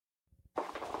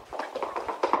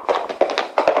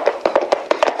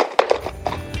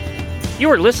You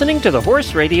are listening to the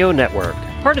Horse Radio Network,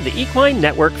 part of the Equine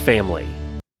Network family.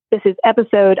 This is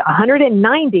episode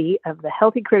 190 of the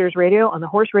Healthy Critters Radio on the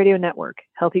Horse Radio Network.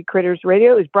 Healthy Critters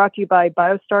Radio is brought to you by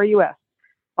BioStar US.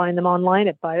 Find them online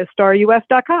at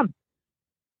biostarus.com.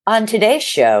 On today's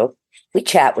show, we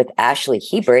chat with Ashley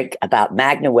Hebrink about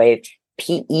Magna Wave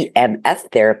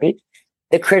PEMF therapy.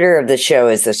 The critter of the show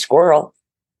is the squirrel.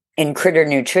 In Critter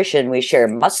Nutrition, we share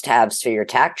must-haves for your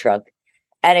tack trunk.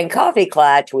 And in Coffee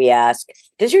Clatch, we ask,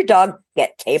 does your dog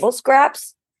get table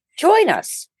scraps? Join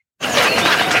us.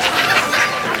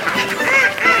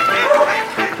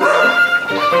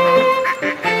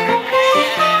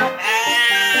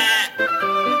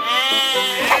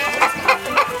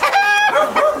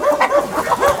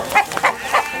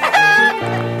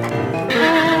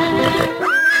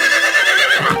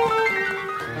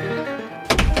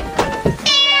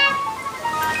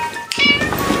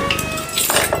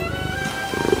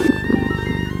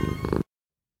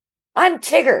 I'm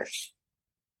Tigger.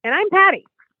 And I'm Patty.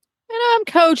 And I'm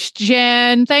Coach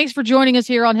Jen. Thanks for joining us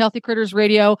here on Healthy Critters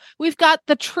Radio. We've got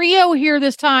the trio here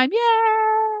this time. Yay!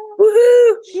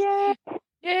 Woohoo! Yay!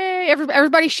 Yay!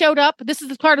 Everybody showed up. This is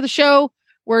the part of the show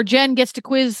where Jen gets to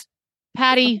quiz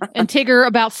Patty and Tigger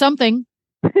about something.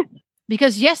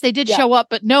 Because yes, they did show up,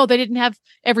 but no, they didn't have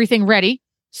everything ready.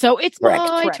 So it's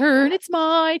my turn. It's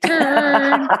my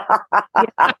turn.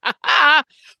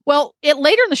 Well,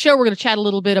 later in the show, we're going to chat a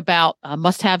little bit about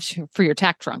must-haves for your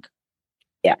tack trunk.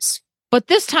 Yes. But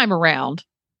this time around,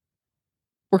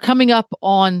 we're coming up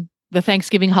on the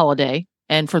Thanksgiving holiday.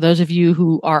 And for those of you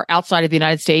who are outside of the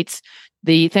United States,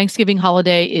 the Thanksgiving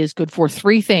holiday is good for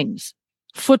three things: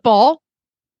 football,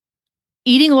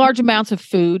 eating large amounts of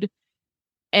food,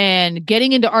 and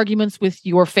getting into arguments with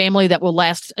your family that will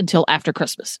last until after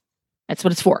Christmas. That's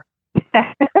what it's for.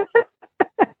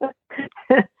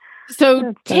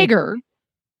 So, Tigger.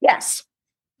 Yes.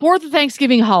 For the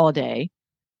Thanksgiving holiday,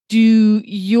 do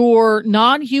your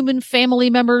non-human family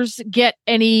members get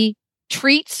any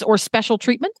treats or special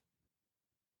treatment?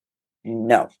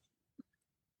 No.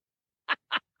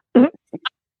 and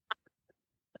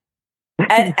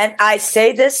I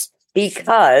say this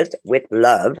because, with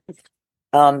love,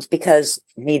 because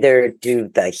neither do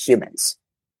the humans.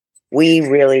 We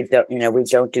really don't, we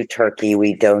don't do turkey.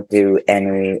 We don't do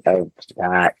any of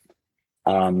that.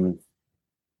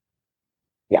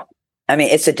 Yeah. I mean,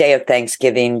 it's a day of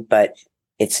Thanksgiving, but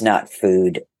it's not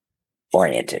food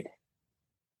oriented.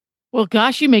 Well,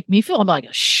 gosh, you make me feel like a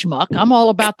schmuck. I'm all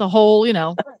about the whole,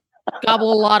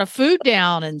 gobble a lot of food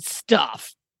down and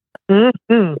stuff.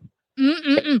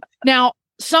 Now,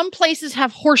 some places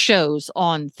have horse shows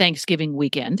on Thanksgiving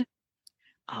weekend.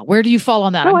 Where do you fall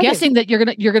on that? I'm guessing that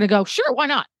you're gonna go. Sure, why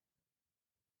not?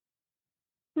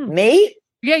 Me?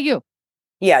 Yeah, you.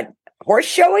 Yeah, horse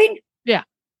showing? Yeah.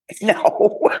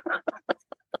 No.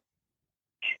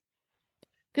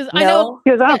 Because I know.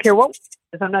 Because I don't care what.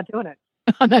 Because I'm not doing it.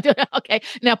 I'm not doing it. Okay.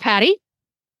 Now, Patty,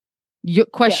 your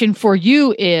question for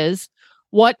you is: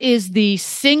 what is the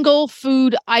single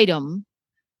food item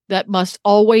that must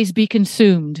always be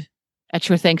consumed at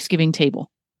your Thanksgiving table?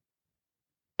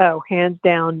 Oh, hands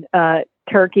down,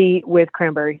 turkey with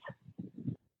cranberries.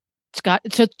 Scott,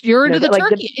 so you're into the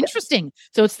turkey. Interesting.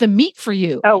 So it's the meat for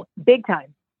you. Oh, big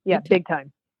time. Yeah, big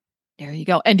time. There you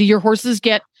go. And do your horses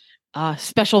get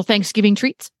special Thanksgiving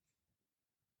treats?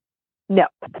 No,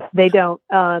 they don't.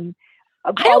 I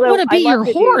don't want to be your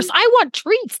horse. I want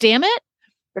treats, damn it.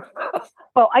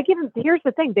 Well, I give them, here's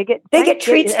the thing. They get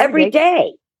treats every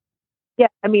day. Yeah,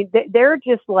 I mean, they're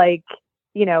just like,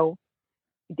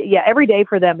 every day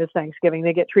for them is Thanksgiving.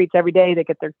 They get treats every day. They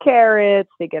get their carrots.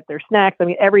 They get their snacks. I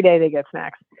mean, every day they get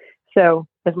snacks. So,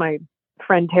 as my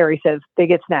friend Terry says, they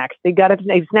get snacks. They got to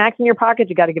have snacks in your pocket.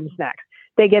 You got to give them snacks.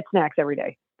 They get snacks every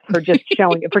day for just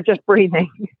showing, for just breathing,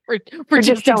 for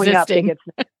just showing existing.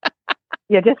 up.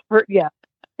 They get snacks.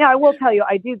 Now, I will tell you,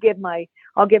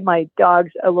 I'll give my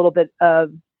dogs a little bit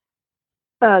of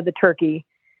the turkey.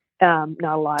 Not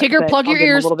a lot. Tigger, plug your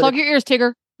ears,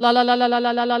 Tigger. La la la la la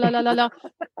la la la la la la.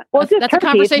 Well, that's a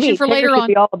conversation for later on.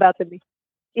 Be all about the meat.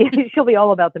 She'll be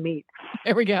all about the meat.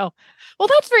 There we go. Well,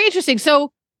 that's very interesting.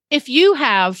 So, if you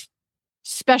have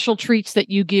special treats that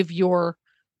you give your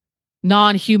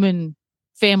non-human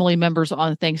family members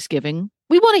on Thanksgiving,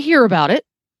 we want to hear about it.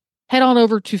 Head on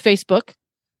over to Facebook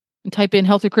and type in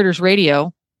Healthy Critters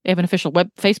Radio. They have an official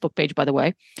Facebook page, by the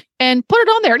way, and put it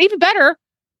on there. And even better,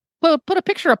 put a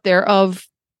picture up there of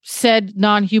said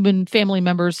non-human family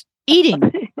members eating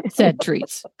said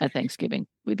treats at Thanksgiving.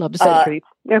 We'd love to see treats.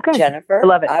 Okay. Jennifer, I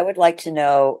love it. I would like to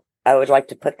know, I would like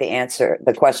to put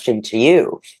the question to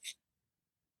you.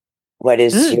 What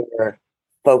is your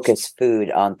focus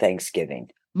food on Thanksgiving?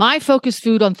 My focus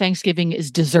food on Thanksgiving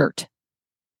is dessert.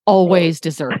 Always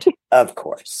dessert. Of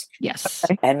course. Yes.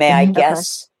 And may I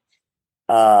guess,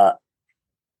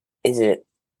 is it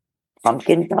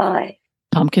pumpkin pie?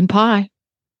 Pumpkin pie.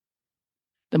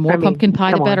 The more pumpkin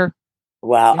pie, the better.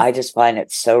 Wow, I just find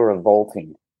it so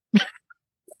revolting.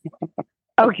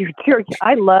 Oh, you're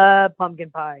I love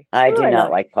pumpkin pie. I do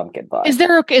not like pumpkin pie. Is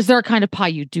there a kind of pie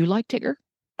you do like, Tigger?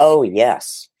 Oh,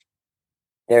 yes.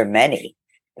 There are many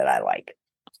that I like.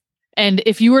 And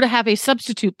if you were to have a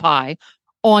substitute pie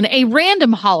on a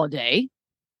random holiday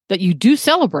that you do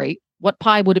celebrate, what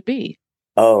pie would it be?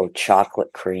 Oh,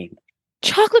 chocolate cream.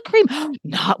 Chocolate cream.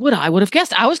 Not what I would have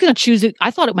guessed. I was going to choose it.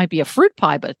 I thought it might be a fruit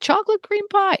pie, but chocolate cream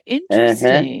pie.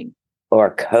 Interesting.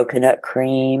 Or coconut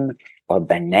cream or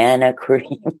banana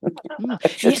cream.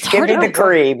 Just give me the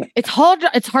cream. It's hard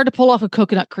to pull off a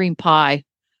coconut cream pie.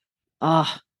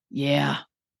 Yeah.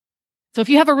 So if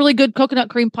you have a really good coconut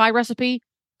cream pie recipe,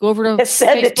 go over to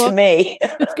send Facebook. It to me.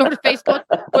 Let's go to Facebook,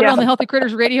 put it on the Healthy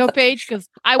Critters radio page because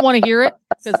I want to hear it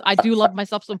because I do love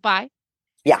myself some pie.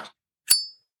 Yeah.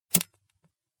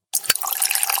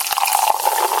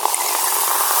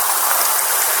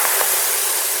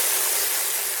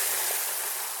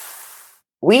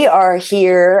 We are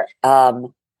here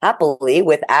happily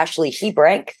with Ashley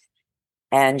Hebrank,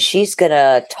 and she's going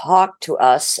to talk to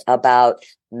us about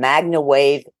Magna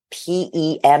Wave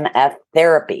PEMF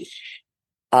therapy.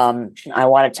 I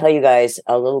want to tell you guys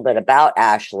a little bit about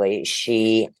Ashley.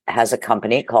 She has a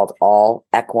company called All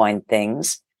Equine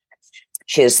Things.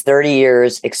 She has 30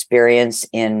 years experience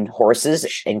in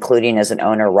horses, including as an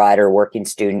owner, rider, working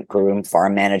student, groom,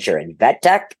 farm manager, and vet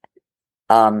tech.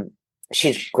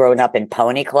 She's grown up in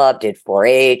Pony Club, did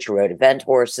 4-H, rode event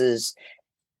horses,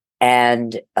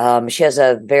 and she has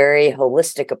a very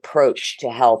holistic approach to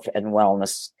health and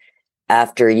wellness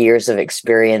after years of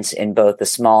experience in both the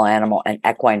small animal and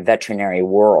equine veterinary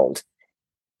world.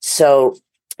 So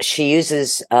she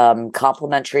uses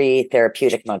complementary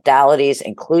therapeutic modalities,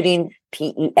 including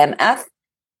PEMF,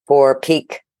 for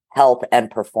peak health and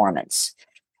performance.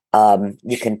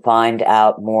 You can find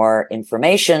out more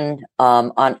information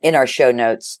in our show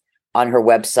notes on her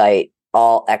website,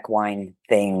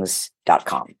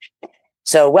 allequinethings.com.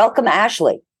 So welcome,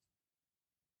 Ashley.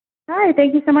 Hi,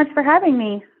 thank you so much for having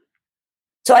me.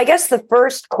 So I guess the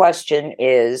first question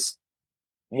is,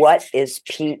 what is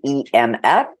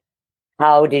PEMF?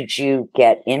 How did you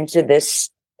get into this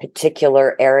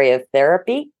particular area of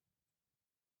therapy?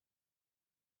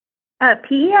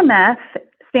 PEMF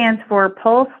stands for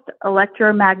Pulsed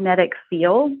Electromagnetic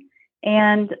Field.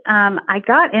 And I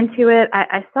got into it.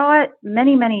 I saw it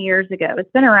many, many years ago.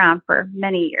 It's been around for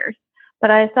many years.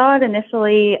 But I saw it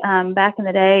initially back in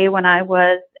the day when I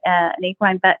was an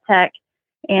equine vet tech,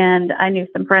 and I knew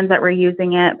some friends that were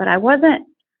using it, but I wasn't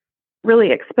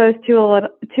really exposed to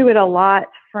it a lot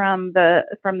from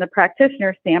the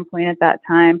practitioner standpoint at that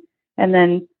time. And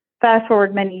then fast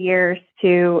forward many years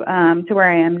to where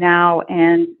I am now,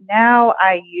 and now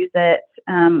I use it.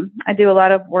 I do a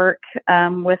lot of work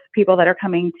with people that are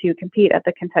coming to compete at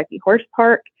the Kentucky Horse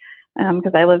Park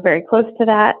because I live very close to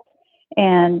that.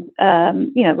 And,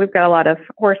 we've got a lot of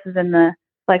horses in the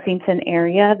Lexington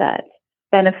area that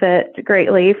benefit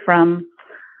greatly from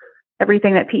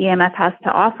everything that PEMF has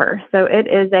to offer. So it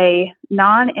is a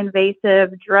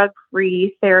non-invasive,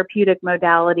 drug-free therapeutic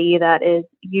modality that is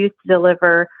used to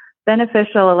deliver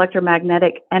beneficial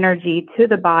electromagnetic energy to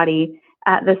the body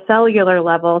at the cellular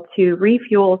level to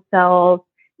refuel cells,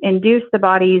 induce the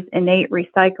body's innate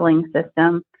recycling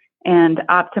system, and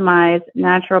optimize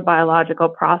natural biological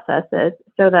processes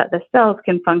so that the cells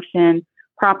can function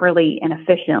properly and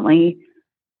efficiently.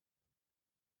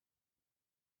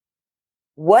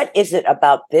 What is it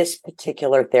about this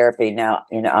particular therapy? Now,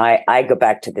 I go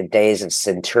back to the days of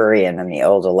Centurion and the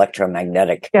old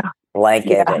electromagnetic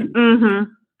blanket,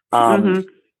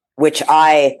 which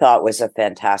I thought was a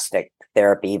fantastic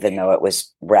therapy, even though it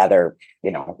was rather,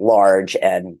 large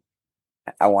and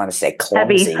I want to say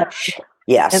clumsy. Heavy.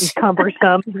 Yes. And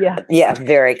cumbersome. Yeah. Yeah,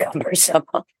 very cumbersome.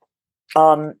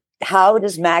 How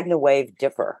does Magna Wave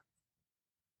differ?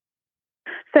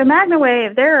 So Magna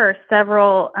Wave, there are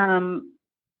several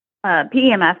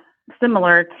PEMF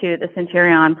similar to the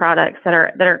Centurion products that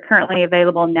are currently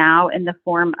available now in the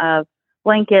form of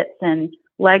blankets and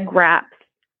leg wraps.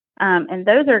 And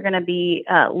those are going to be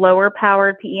lower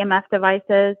powered PEMF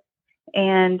devices.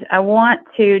 And I want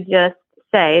to just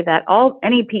say that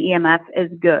any PEMF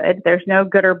is good. There's no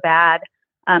good or bad.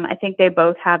 I think they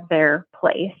both have their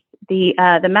place. The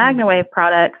Magna Wave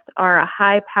products are a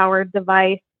high powered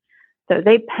device. So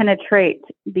they penetrate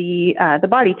the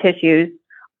body tissues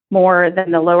more than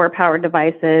the lower powered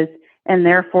devices and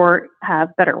therefore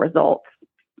have better results.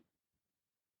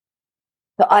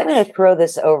 So I'm going to throw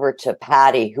this over to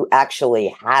Patty, who actually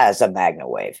has a Magna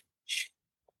Wave.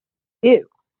 Ew.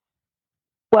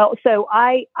 Well, so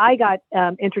I got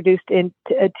introduced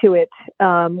to it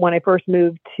when I first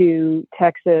moved to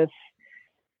Texas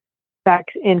back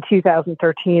in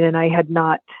 2013, and I had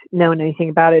not known anything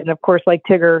about it. And of course, like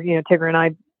Tigger, Tigger and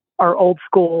I are old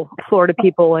school Florida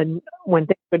people, and when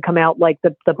things would come out like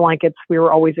the blankets, we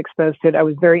were always exposed to it. I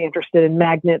was very interested in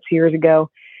magnets years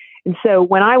ago. And so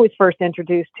when I was first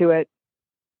introduced to it,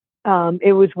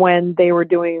 it was when they were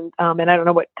doing, and I don't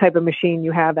know what type of machine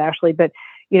you have, Ashley, but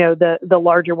the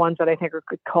larger ones that I think are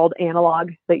called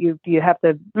analog that you have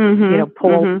to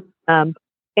pull.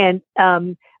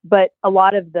 But a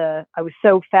lot of I was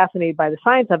so fascinated by the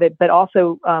science of it, but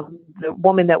also the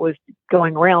woman that was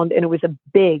going around, and it was a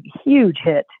big, huge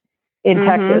hit in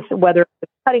Texas, whether it was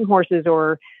cutting horses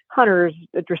or hunters,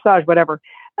 dressage, whatever.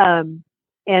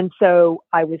 And so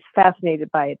I was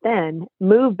fascinated by it then,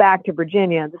 moved back to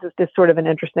Virginia. This is just sort of an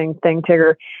interesting thing,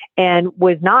 Tigger, and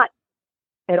was not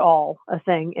at all a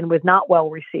thing and was not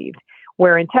well received.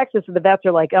 Where in Texas, the vets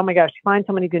are like, oh my gosh, find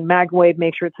someone who can Magna Wave,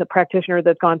 make sure it's a practitioner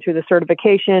that's gone through the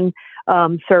certification, blah,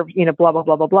 blah,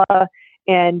 blah, blah, blah.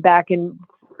 And back in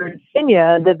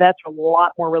Virginia, the vets are a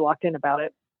lot more reluctant about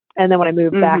it. And then when I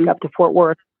moved back up to Fort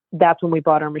Worth, that's when we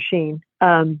bought our machine.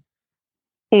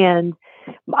 And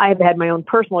I've had my own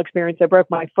personal experience. I broke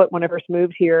my foot when I first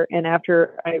moved here. And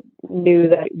after I knew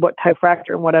that what type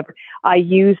fracture and whatever, I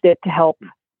used it to help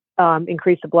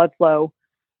increase the blood flow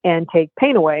and take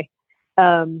pain away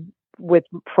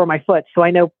for my foot. So I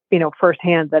know,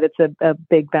 firsthand that it's a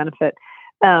big benefit.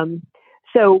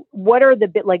 So what are the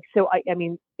I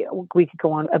mean, we could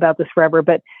go on about this forever,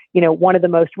 but one of the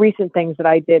most recent things that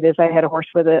I did is I had a horse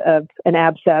with an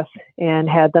abscess and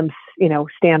had them,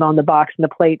 stand on the box and the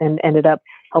plate, and ended up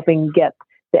helping get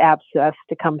the abscess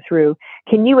to come through.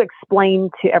 Can you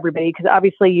explain to everybody, because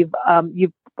obviously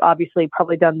you've obviously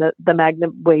probably done the Magna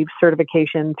Wave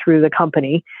certification through the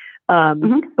company,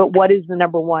 but what is the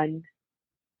number one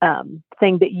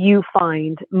thing that you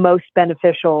find most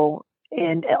beneficial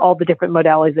in all the different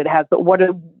modalities it has? But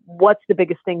what's the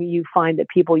biggest thing that you find that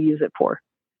people use it for?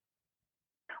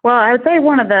 Well, I would say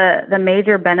one of the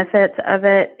major benefits of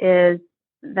it is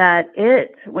that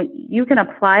when you can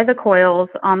apply the coils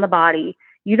on the body,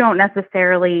 you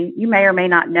may or may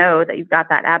not know that you've got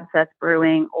that abscess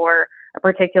brewing or a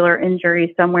particular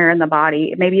injury somewhere in the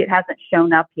body. Maybe it hasn't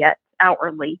shown up yet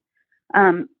outwardly.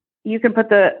 You can put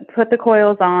the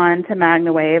coils on to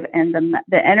Magna Wave, and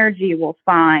the energy will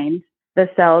find the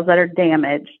cells that are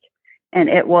damaged, and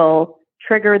it will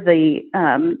trigger the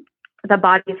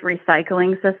body's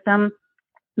recycling system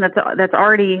that's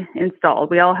already installed.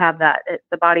 We all have that.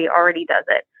 The body already does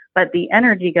it, but the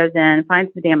energy goes in,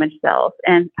 finds the damaged cells,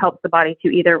 and helps the body to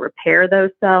either repair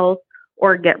those cells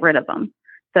or get rid of them,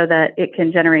 so that it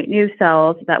can generate new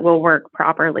cells that will work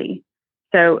properly.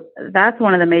 So that's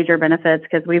one of the major benefits,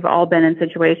 because we've all been in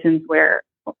situations where,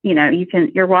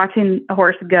 you're watching a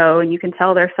horse go and you can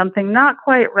tell there's something not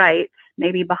quite right,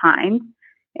 maybe behind,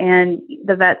 and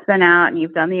the vet's been out and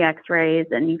you've done the x-rays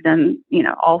and you've done,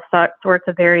 all sorts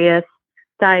of various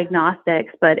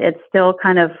diagnostics, but it's still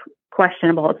kind of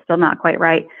questionable. It's still not quite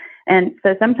right. And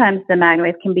so sometimes the Magna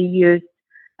Wave can be used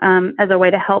as a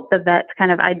way to help the vets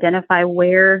kind of identify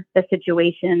where the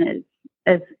situation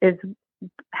is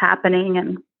happening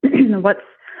and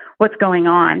what's going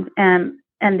on.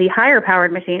 And the higher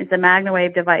powered machines, the Magna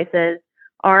Wave devices,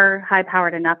 are high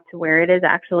powered enough to where it is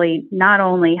actually not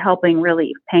only helping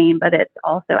relieve pain, but it's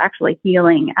also actually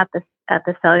healing at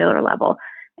the cellular level.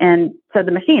 And so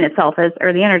the machine itself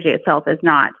the energy itself is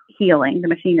not healing. The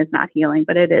machine is not healing,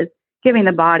 but it is giving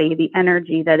the body the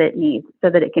energy that it needs so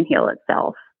that it can heal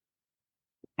itself.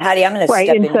 Hattie, I'm going to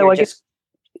step in here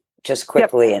just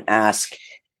quickly and ask,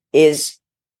 is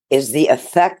the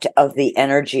effect of the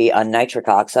energy on nitric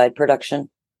oxide production?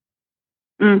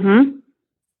 Mm-hmm.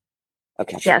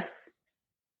 Okay. Yes.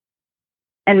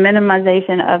 And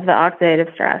minimization of the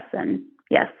oxidative stress. And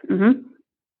yes. Mm-hmm.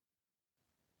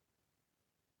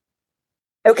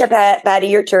 Okay, Patty,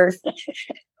 your turn.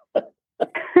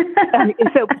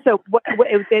 So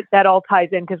that all ties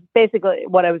in, because basically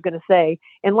what I was going to say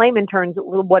in layman terms,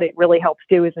 what it really helps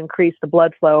do is increase the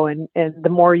blood flow, and the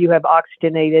more you have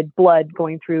oxygenated blood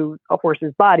going through a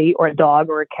horse's body, or a dog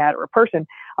or a cat or a person,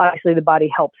 obviously the body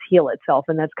helps heal itself,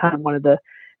 and that's kind of one of the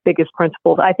biggest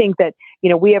principles. I think that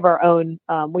we have our own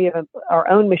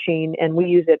machine, and we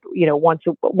use it once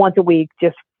a week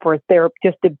just for therapy,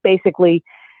 just to basically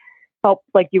help,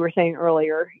 like you were saying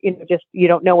earlier, just, you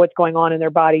don't know what's going on in their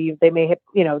body. They may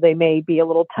have, they may be a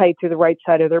little tight through the right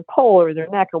side of their pole or their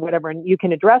neck or whatever, and you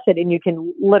can address it, and you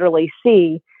can literally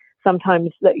see sometimes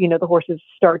that, the horses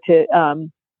start to,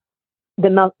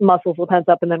 the muscles will tense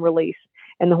up and then release,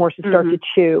 and the horses start to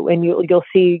chew, and you'll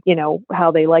see, how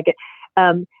they like it.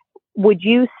 Would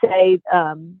you say,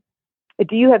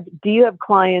 do you have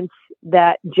clients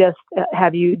that just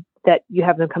that you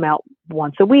have them come out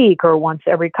once a week or once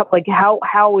every couple? Like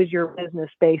how is your business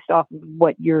based off of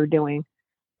what you're doing?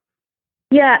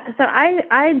 Yeah, so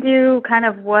I do kind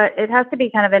of what it has to be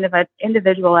kind of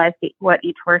individualized what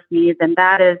each horse needs, and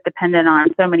that is dependent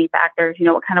on so many factors.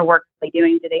 What kind of work are they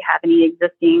doing? Do they have any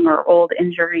existing or old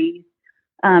injuries?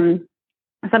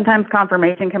 Sometimes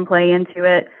conformation can play into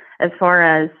it, as far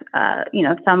as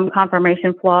some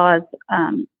conformation flaws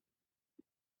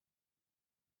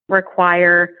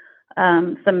require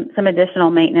some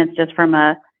additional maintenance, just from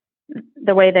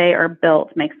the way they are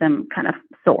built makes them kind of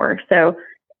sore. So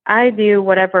I do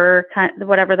whatever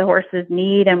the horses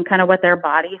need and kind of what their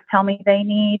bodies tell me they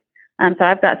need. So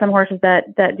I've got some horses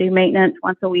that do maintenance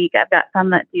once a week. I've got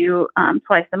some that do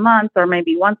twice a month or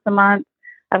maybe once a month.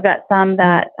 I've got some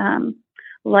that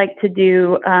like to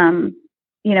do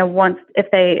once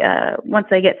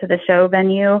they get to the show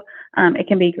venue. It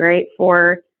can be great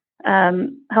for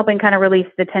helping kind of release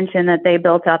the tension that they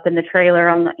built up in the trailer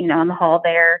on the hall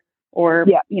there, or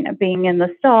being in the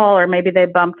stall, or maybe they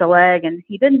bumped a leg and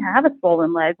he didn't have a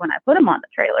swollen leg when I put him on the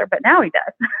trailer, but now he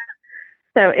does.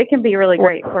 So it can be really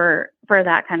great for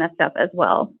that kind of stuff as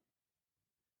well.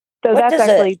 So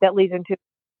that leads into.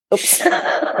 Oops.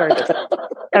 Sorry.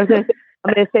 I'm going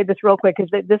to say this real quick, because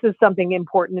this is something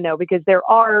important to know, because there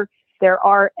are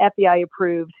FEI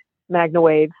approved Magna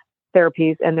Wave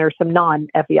therapies, and there's some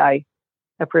non-FEI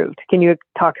approved. Can you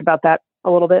talk about that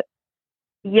a little bit?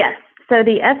 Yes. So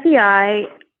the FEI,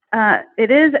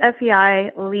 it is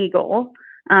FEI legal,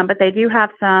 but they do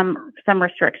have some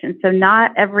restrictions. So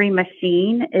not every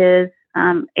machine is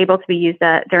able to be used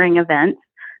during events.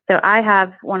 So I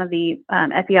have one of the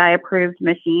FEI approved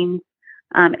machines.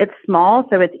 It's small,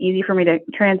 so it's easy for me to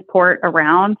transport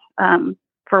around,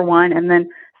 for one. And then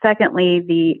secondly,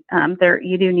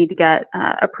 you do need to get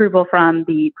approval from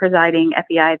the presiding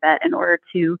FEI vet in order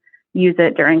to use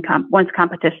it once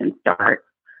competition starts.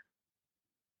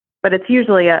 But it's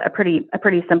usually a pretty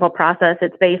simple process.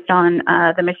 It's based on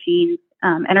the machine's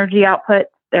energy output.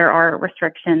 There are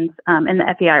restrictions in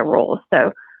the FEI rules.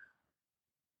 So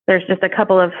there's just a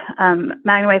couple of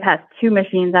Magna Wave has 2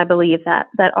 machines, I believe, that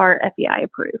are FEI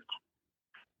approved.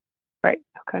 Right.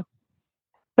 Okay.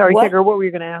 Sorry, Tigger, what were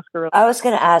you going to ask her? I was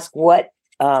going to ask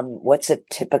what's a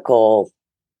typical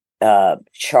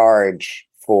charge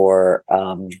for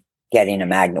getting a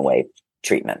Magna Wave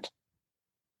treatment?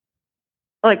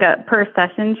 Like a per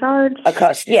session charge? A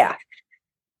cost, yeah.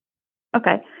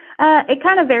 Okay. It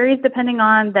kind of varies depending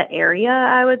on the area,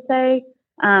 I would say.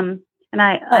 And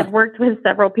I've worked with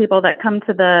several people that come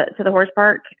to the horse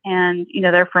park, and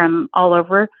they're from all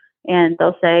over, and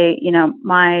they'll say,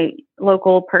 my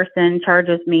local person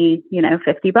charges me,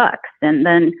 $50, and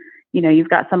then you've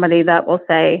got somebody that will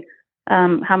say,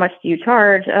 how much do you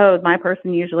charge? Oh, my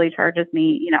person usually charges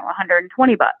me,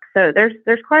 $120. So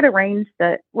there's quite a range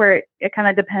where it kind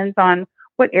of depends on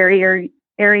what area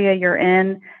you're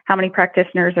in, how many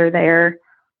practitioners are there,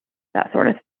 that sort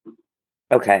of thing.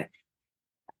 Okay.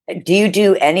 Do you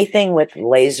do anything with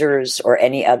lasers or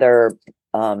any other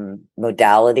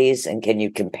modalities, and can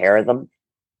you compare them?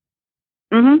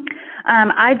 Mm-hmm.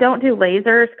 I don't do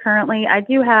lasers currently. I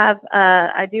do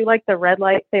like the red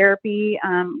light therapy,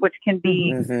 which can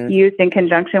be used in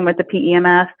conjunction with the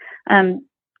PEMF.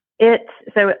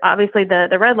 So obviously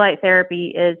the red light therapy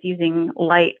is using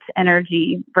light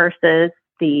energy versus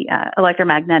the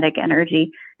electromagnetic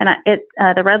energy, and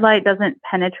the red light doesn't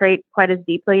penetrate quite as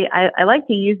deeply. I like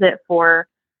to use it for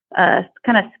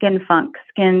kind of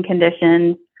skin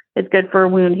conditions. It's good for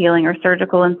wound healing or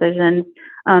surgical incisions.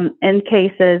 In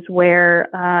cases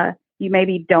where you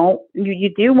maybe you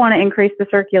do want to increase the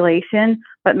circulation,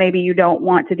 but maybe you don't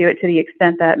want to do it to the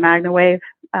extent that Magna Wave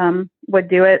would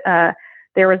do it.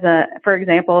 For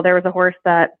example, there was a horse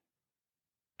that,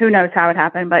 who knows how it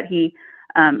happened, but he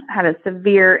had a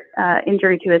severe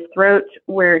injury to his throat,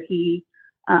 where he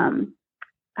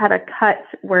had a cut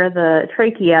where the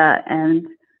trachea and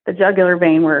the jugular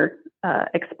vein were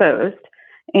exposed,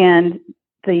 and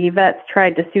the vets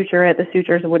tried to suture it. The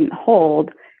sutures wouldn't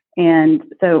hold, and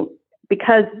so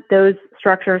because those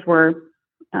structures were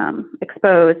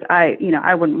exposed,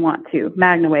 I wouldn't want to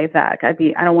Magna Wave that. I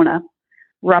don't want to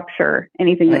rupture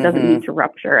anything that doesn't need to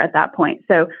rupture at that point.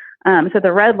 So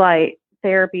the red light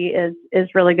therapy is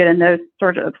really good in those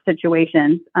sort of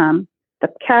situations. The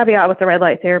caveat with the red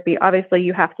light therapy, obviously,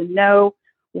 you have to know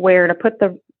where to put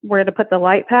the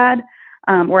light pad.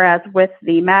 Whereas with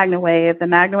the Magna Wave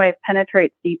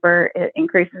penetrates deeper, it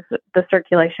increases the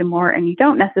circulation more, and you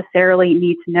don't necessarily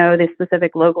need to know the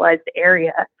specific localized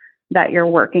area that you're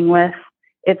working with.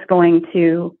 It's going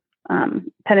to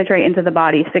penetrate into the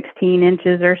body 16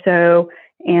 inches or so,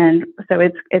 and so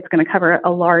it's going to cover a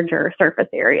larger surface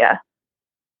area.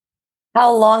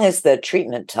 How long is the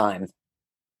treatment time?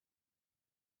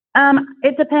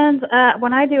 It depends.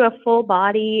 When I do a full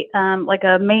body, like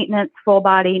a maintenance full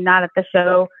body, not at the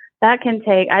show, that can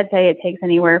take, I'd say it takes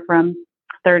anywhere from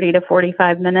 30 to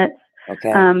 45 minutes.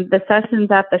 Okay. The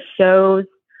sessions at the shows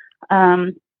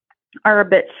are a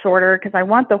bit shorter because I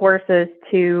want the horses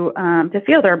to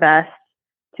feel their best,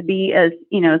 to be as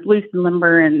loose and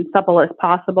limber and supple as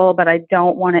possible, but I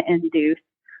don't want to induce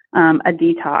a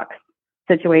detox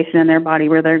situation in their body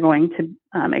where they're going to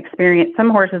experience. Some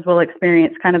horses will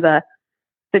experience kind of a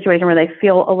situation where they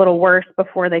feel a little worse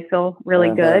before they feel really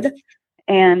good.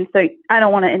 And so I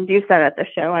don't want to induce that at the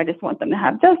show. I just want them to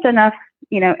have just enough,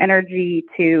 energy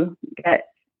to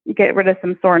get rid of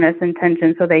some soreness and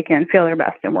tension so they can feel their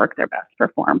best and work their best,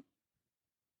 perform.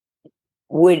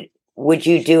 Would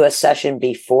you do a session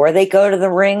before they go to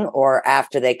the ring or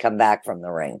after they come back from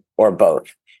the ring, or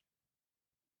both?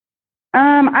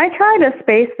 I try to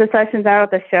space the sessions out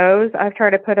at the shows. I've tried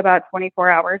to put about 24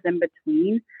 hours in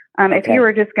between. If you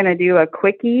were just going to do a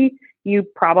quickie, you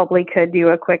probably could do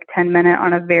a quick 10-minute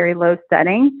on a very low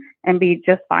setting and be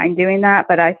just fine doing that.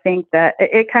 But I think that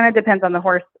it kind of depends on the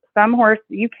horse. Some horses,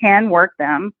 you can work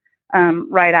them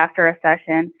right after a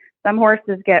session. Some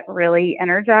horses get really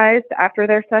energized after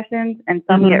their sessions, and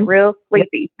some get real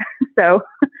sleepy. So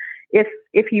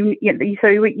if you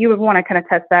would want to kind of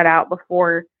test that out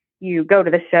before you go to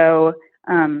the show.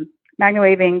 Magna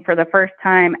waving for the first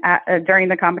time during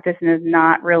the competition is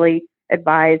not really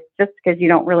advised, just because you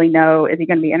don't really know, is he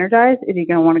going to be energized? Is he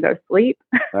going to want to go sleep?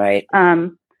 Right.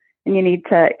 And you need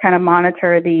to kind of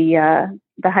monitor the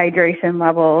hydration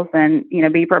levels and,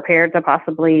 be prepared to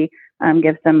possibly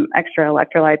give some extra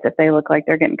electrolytes if they look like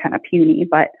they're getting kind of puny.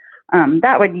 But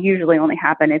that would usually only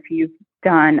happen if you've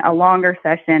done a longer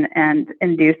session and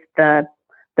induced the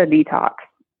detox.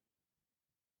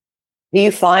 Do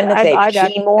you find that they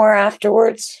pee more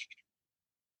afterwards?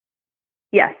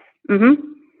 Yes.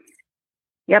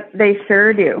 Yep, they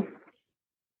sure do.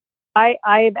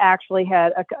 I've actually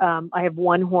had I have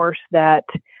one horse that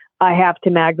I have to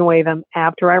Magna wave him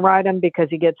after I ride him because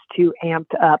he gets too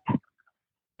amped up.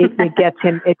 It gets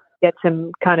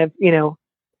him kind of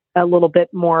a little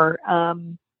bit more I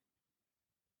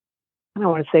don't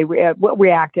want to say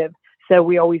reactive. So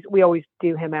we always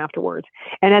do him afterwards.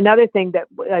 And another thing that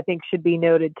I think should be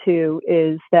noted too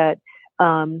is that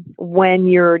when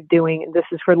you're doing, this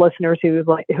is for listeners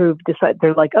who've decided,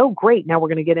 they're like, oh great, now we're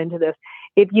going to get into this.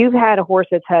 If you've had a horse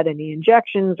that's had any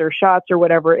injections or shots or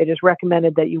whatever, it is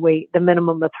recommended that you wait the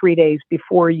minimum of 3 days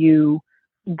before you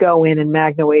go in and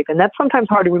Magna wave. And that's sometimes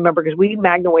hard to remember because we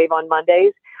Magna wave on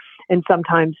Mondays, and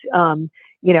sometimes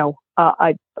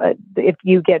if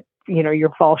you get your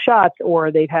fall shots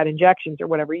or they've had injections or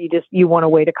whatever, you want to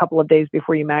wait a couple of days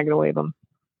before you Magna wave them.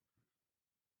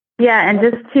 Yeah. And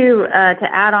just to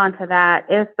add on to that,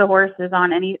 if the horse is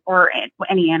on any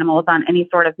animal is on any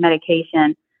sort of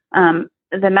medication,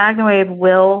 the Magna wave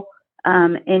will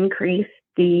increase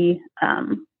the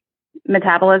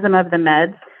metabolism of the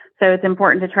meds. So it's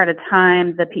important to try to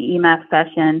time the PEMF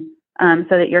session so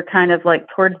that you're kind of like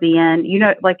towards the end,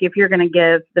 like if you're going to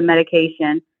give the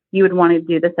medication, you would want to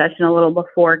do the session a little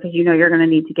before because you're going to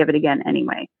need to give it again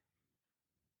anyway.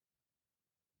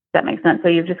 That makes sense. So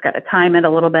you've just got to time it a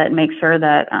little bit and make sure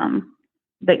that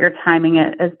that you're timing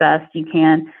it as best you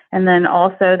can. And then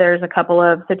also there's a couple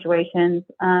of situations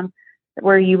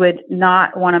where you would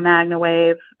not want to Magna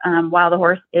wave while the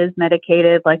horse is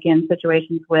medicated, like in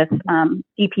situations with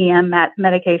EPM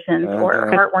medications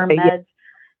or heartworm meds.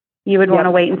 You would want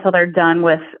to wait until they're done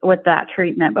with that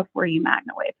treatment before you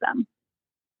Magna wave them.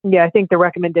 Yeah, I think the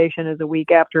recommendation is a week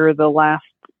after the last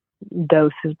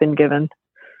dose has been given.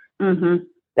 Mm-hmm.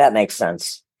 That makes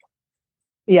sense.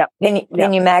 Yeah. Can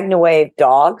you Magna wave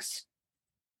dogs?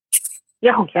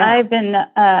 Yeah, I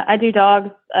do dogs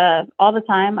all the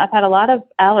time. I've had a lot of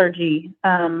allergy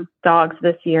dogs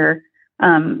this year,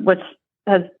 which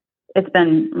it's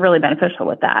been really beneficial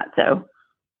with that. So,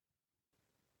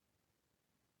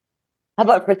 how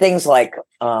about for things like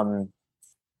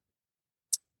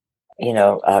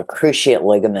cruciate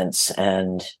ligaments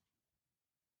and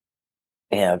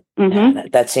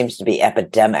that seems to be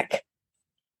epidemic.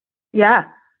 Yeah.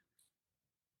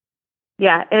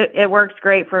 Yeah, it works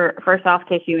great for soft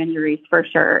tissue injuries for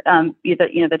sure.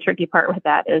 The tricky part with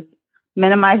that is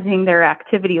minimizing their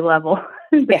activity level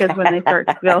because when they start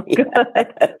to feel good,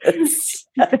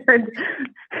 they're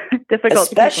difficult.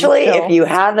 Especially if you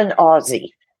have an Aussie.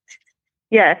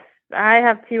 Yes, I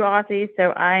have 2 Aussies, so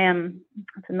I am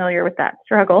familiar with that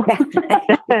struggle.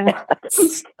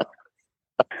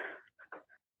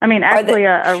 I mean, actually,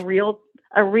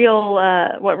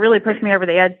 what really pushed me over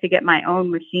the edge to get my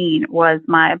own machine was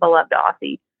my beloved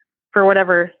Aussie. For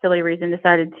whatever silly reason,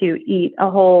 decided to eat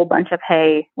a whole bunch of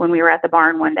hay when we were at the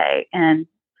barn one day. And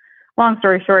long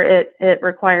story short, it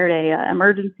required a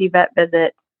emergency vet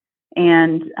visit,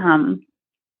 and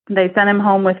they sent him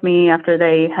home with me after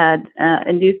they had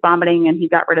induced vomiting, and he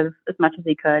got rid of as much as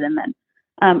he could. And then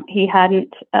he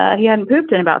hadn't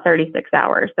pooped in about 36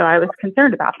 hours, so I was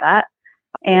concerned about that.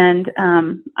 And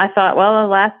I thought, well, a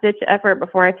last ditch effort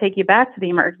before I take you back to the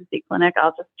emergency clinic,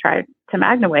 I'll just try to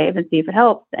Magna Wave and see if it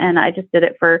helps. And I just did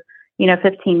it for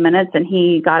 15 minutes, and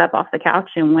he got up off the couch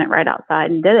and went right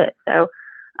outside and did it. So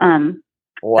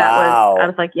wow. I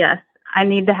was like, yes, I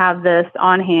need to have this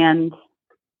on hand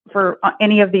for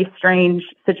any of these strange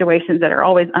situations that are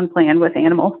always unplanned with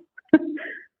animals.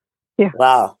 Yeah.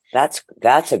 Wow. That's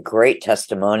a great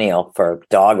testimonial for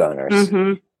dog owners.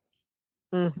 Mm-hmm.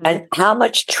 Mm-hmm. And how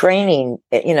much training,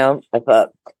 if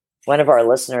one of our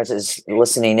listeners is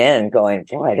listening in going,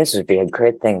 boy, this would be a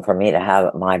great thing for me to have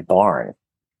at my barn.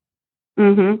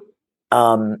 Mm-hmm.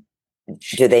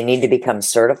 Do they need to become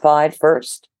certified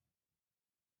first?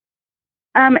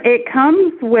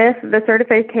 The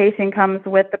certification comes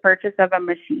with the purchase of a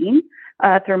machine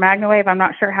through MagnaWave. I'm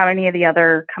not sure how any of the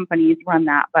other companies run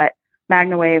that, but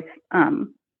MagnaWave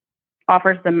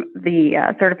offers them the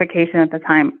certification at the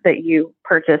time that you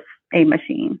purchase a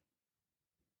machine.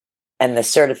 And the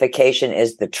certification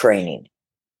is the training.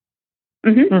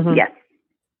 Mm-hmm. Mm-hmm. Yes.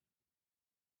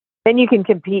 Then you can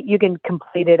compete. You can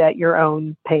complete it at your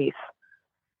own pace.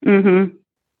 Mm-hmm.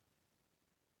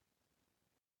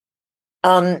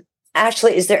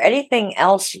 Ashley, is there anything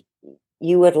else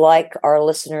you would like our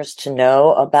listeners to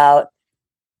know about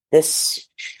this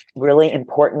really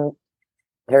important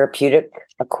therapeutic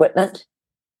equipment?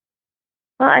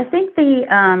 Well, I think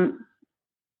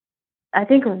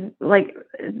like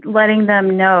letting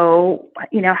them know,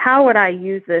 how would I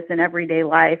use this in everyday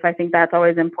life? I think that's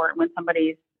always important when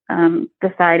somebody's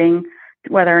deciding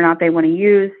whether or not they want to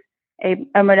use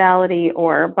a modality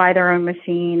or buy their own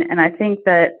machine. And I think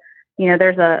that,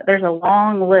 there's a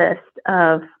long list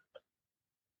of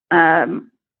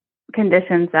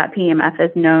conditions that PEMF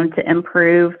is known to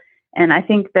improve. And I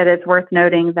think that it's worth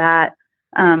noting that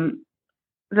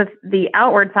the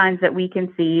outward signs that we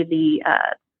can see,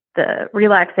 the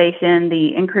relaxation,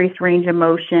 the increased range of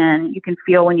motion, you can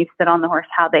feel when you sit on the horse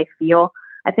how they feel.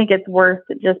 I think it's worth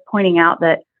just pointing out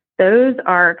that those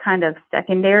are kind of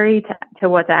secondary to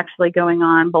what's actually going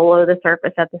on below the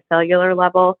surface at the cellular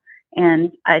level.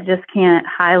 And I just can't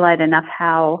highlight enough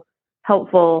how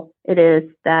helpful it is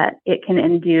that it can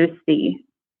induce the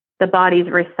body's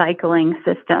recycling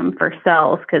system for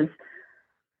cells, because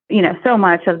so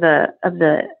much of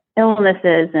the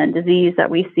illnesses and disease that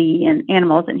we see in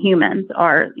animals and humans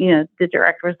are the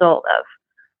direct result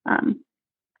of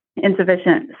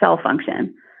insufficient cell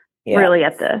function. Yeah. Really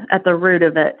at the root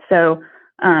of it. So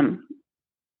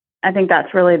I think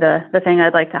that's really the thing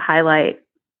I'd like to highlight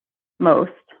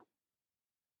most.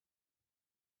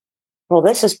 Well,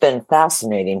 this has been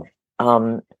fascinating.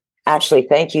 Ashley,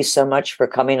 thank you so much for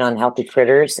coming on Healthy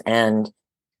Critters. And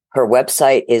her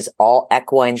website is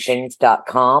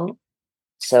allequinethings.com.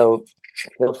 So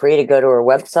feel free to go to her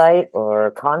website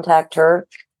or contact her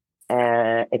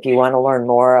if you want to learn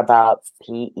more about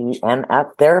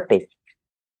PEMF therapy.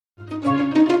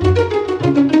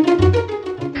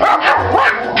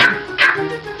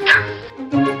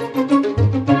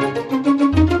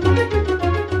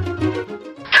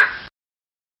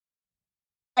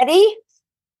 Eddie?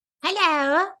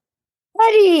 Hello.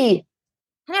 Eddie!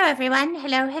 Hello, everyone.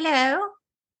 Hello.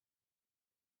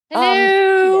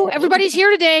 Hello. Everybody's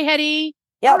here today, Hetty.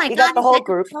 Yeah, Oh my you God, got the whole it's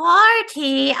group.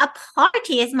 A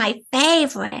party is my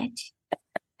favorite.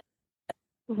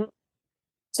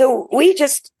 So we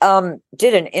just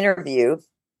did an interview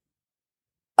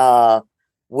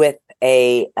with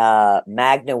a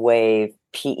Magna Wave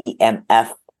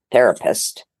PEMF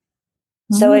therapist.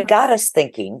 So it got us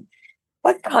thinking,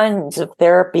 what kinds of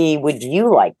therapy would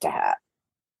you like to have?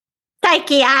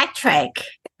 Psychiatric.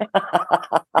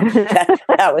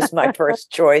 that was my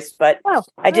first choice, but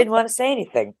I didn't want to say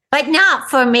anything. But not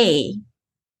for me.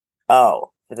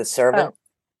 Oh, for the servant?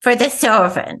 For the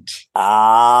servant.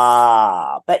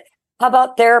 But How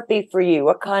about therapy for you?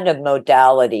 What kind of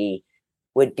modality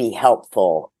would be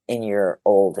helpful in your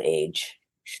old age?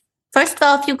 First of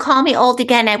all, if you call me old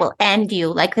again, I will end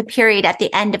you like the period at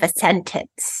the end of a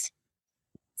sentence.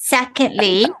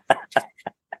 Secondly,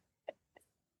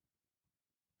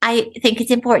 I think it's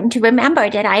important to remember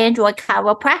that I enjoy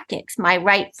chiropractics. My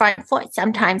right front foot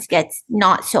sometimes gets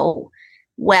not so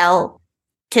well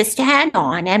to stand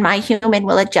on, and my human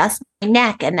will adjust my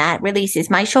neck, and that releases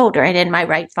my shoulder, and then my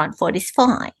right front foot is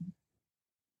fine.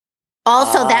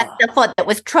 Also, that's the foot that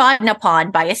was trodden upon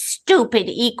by a stupid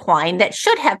equine that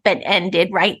should have been ended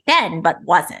right then, but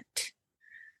wasn't.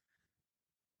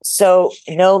 So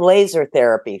no laser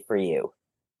therapy for you?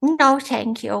 No,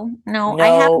 thank you. No, I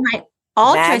have my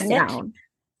ultrasound.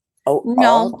 Oh,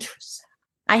 no. ultrasound.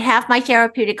 I have my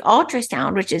therapeutic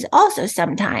ultrasound, which is also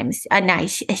sometimes a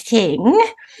nice thing.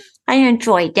 I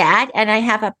enjoy that. And I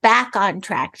have a back on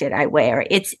track that I wear.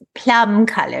 It's plum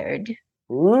colored.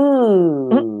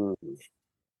 Ooh.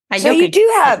 So you do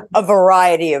have a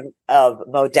variety of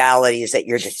modalities at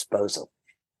your disposal.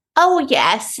 Oh,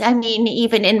 yes. I mean,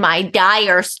 even in my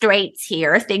dire straits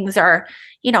here, things are,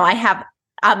 I have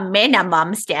a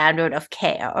minimum standard of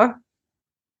care.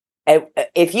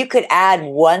 If you could add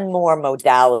one more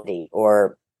modality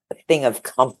or a thing of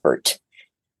comfort,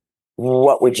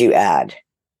 what would you add?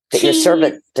 That your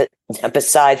servant,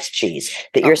 besides cheese,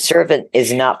 that your servant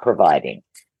is not providing?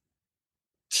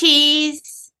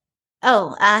 Cheese.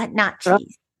 Oh, not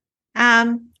cheese.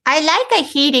 I like a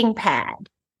heating pad.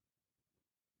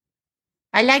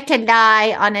 I like to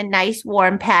lie on a nice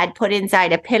warm pad put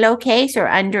inside a pillowcase or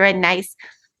under a nice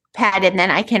pad, and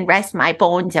then I can rest my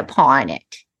bones upon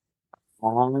it.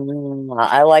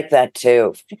 I like that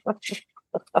too.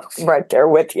 I'm right there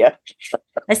with you.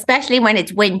 Especially when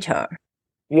it's winter.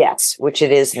 Yes, which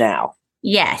it is now.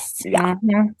 Yes. Yeah.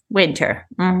 Mm-hmm. Winter.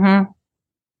 Mm-hmm.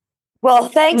 Well,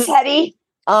 thanks, Hetty.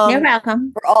 You're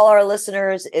welcome. For all our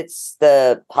listeners, it's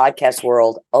the podcast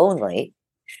world only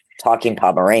Talking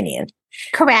Pomeranian.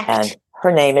 Correct. And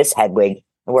her name is Hedwig.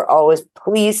 And we're always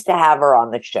pleased to have her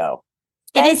on the show.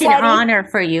 It is an honor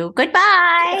for you.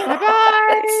 Goodbye.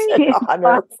 Bye-bye. It's an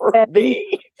honor for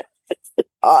me. It's an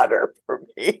honor for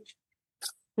me.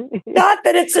 Not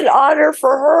that it's an honor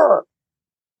for her.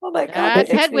 Oh my God. That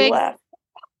makes Hedwig. me laugh.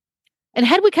 And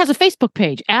Hedwig has a Facebook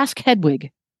page. Ask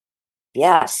Hedwig.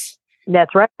 Yes.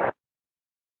 That's right.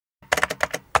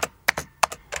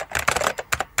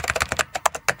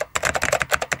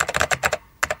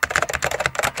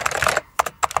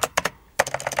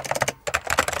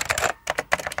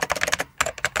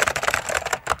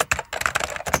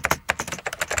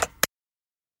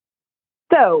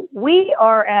 So we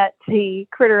are at the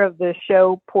Critter of the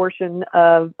Show portion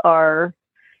of our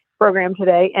program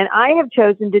today, and I have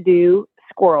chosen to do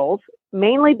squirrels,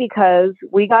 mainly because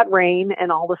we got rain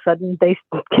and all of a sudden they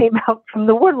came out from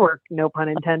the woodwork, no pun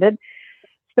intended.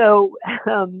 So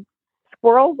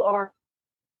squirrels are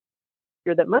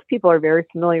that most people are very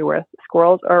familiar with.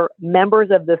 Squirrels are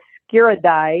members of the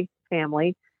Sciuridae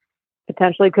family.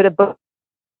 Potentially could have booked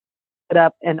it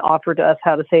up and offered to us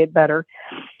how to say it better,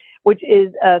 which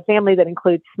is a family that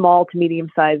includes small to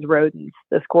medium-sized rodents.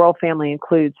 The squirrel family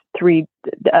includes many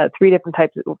different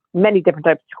types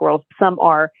of squirrels. Some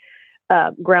are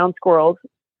ground squirrels,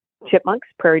 chipmunks,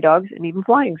 prairie dogs, and even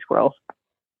flying squirrels.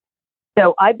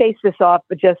 So I base this off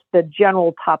of just the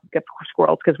general topic of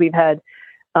squirrels because we've had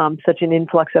such an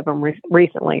influx of them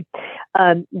recently.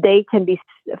 They can be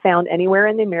found anywhere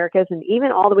in the Americas and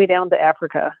even all the way down to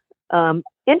Africa.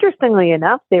 Interestingly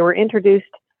enough, they were introduced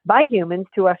by humans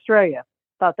to Australia.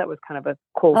 Thought that was kind of a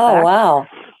cool fact. Oh, wow.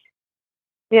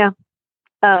 Yeah.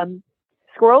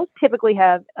 Squirrels typically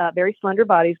have very slender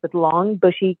bodies with long,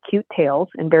 bushy, cute tails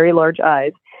and very large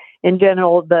eyes. In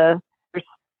general, they're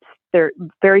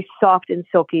very soft and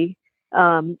silky.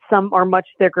 Some are much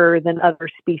thicker than other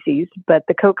species, but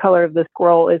the coat color of the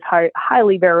squirrel is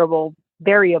highly variable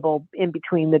in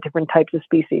between the different types of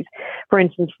species. For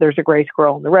instance, there's a gray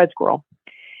squirrel and the red squirrel.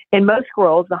 In most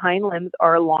squirrels, the hind limbs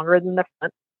are longer than the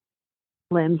front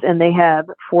limbs, and they have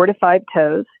 4 to 5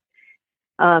 toes.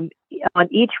 On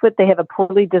each foot, they have a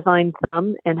poorly designed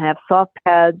thumb and have soft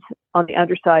pads on the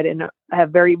underside and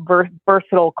have very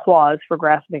versatile claws for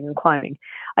grasping and climbing.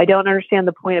 I don't understand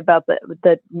the point about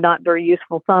the not very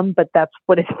useful thumb, but that's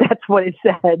what it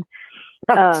said.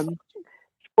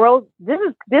 Squirrels.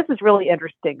 This is really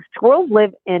interesting. Squirrels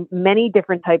live in many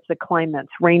different types of climates,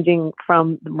 ranging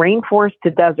from rainforest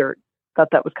to desert.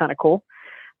 Thought that was kind of cool.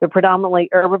 They're predominantly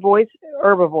herbivores.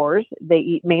 They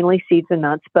eat mainly seeds and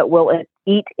nuts, but will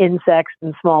eat insects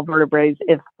and small vertebrates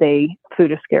if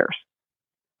food is scarce.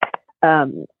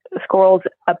 Squirrels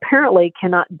apparently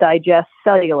cannot digest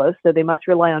cellulose, so they must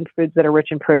rely on foods that are rich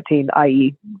in protein,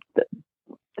 i.e.,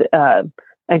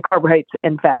 and carbohydrates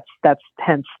and fats. That's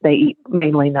hence they eat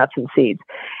mainly nuts and seeds.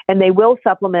 And they will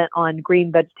supplement on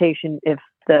green vegetation if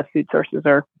the food sources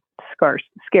are scarce.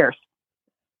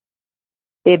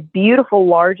 They have beautiful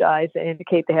large eyes that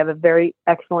indicate they have a very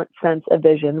excellent sense of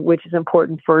vision, which is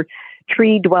important for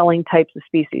tree-dwelling types of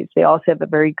species. They also have a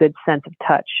very good sense of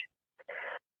touch.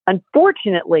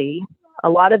 Unfortunately, a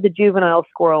lot of the juvenile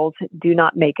squirrels do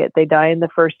not make it. They die in the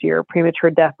first year. Premature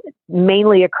death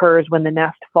mainly occurs when the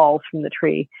nest falls from the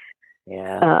tree,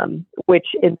 which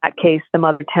in that case, the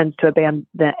mother tends to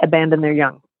abandon their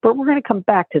young. But we're going to come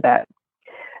back to that.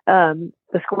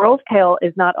 The squirrel's tail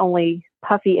is not only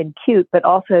puffy and cute, but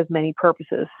also has many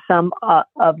purposes. Some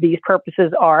of these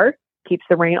purposes are keeps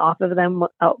the rain off of them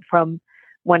from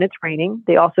when it's raining.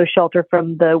 They also shelter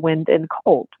from the wind and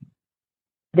cold.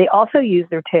 They also use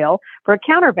their tail for a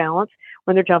counterbalance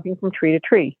when they're jumping from tree to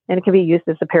tree, and it can be used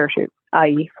as a parachute,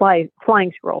 i.e.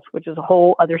 flying squirrels, which is a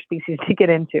whole other species to get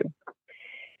into.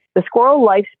 The squirrel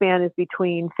lifespan is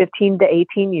between 15 to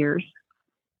 18 years.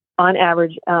 On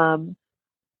average, the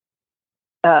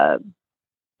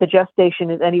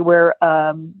gestation is anywhere,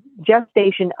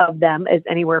 gestation of them is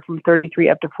anywhere from 33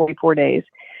 up to 44 days.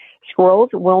 Squirrels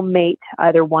will mate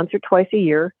either once or twice a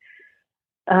year.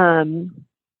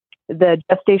 The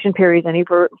gestation period is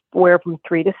anywhere from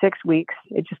 3 to 6 weeks,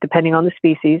 it's just depending on the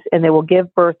species, and they will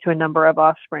give birth to a number of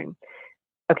offspring.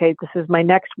 Okay, this is my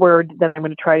next word that I'm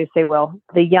going to try to say well.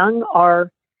 The young are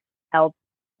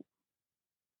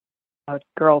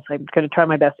girls, I'm going to try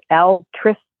my best,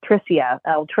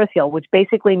 altricial, which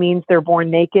basically means they're born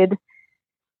naked,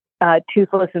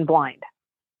 toothless, and blind.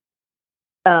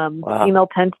 Wow. Female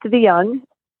tends to the young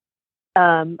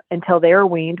until they are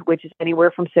weaned, which is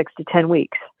anywhere from 6 to 10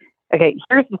 weeks. Okay,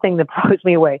 here's the thing that blows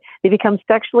me away. They become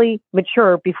sexually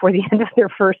mature before the end of their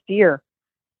first year.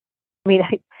 I mean,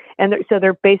 so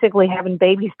they're basically having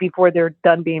babies before they're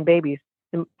done being babies.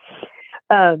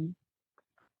 Squirrels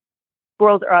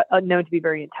are known to be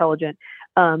very intelligent.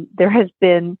 There's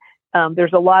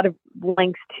a lot of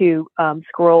links to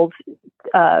squirrels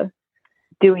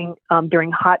doing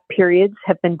during hot periods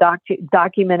have been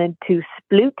documented to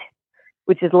sploot,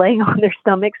 which is laying on their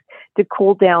stomachs to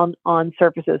cool down on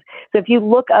surfaces. So if you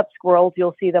look up squirrels,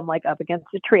 you'll see them like up against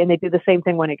a tree, and they do the same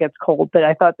thing when it gets cold. But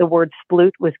I thought the word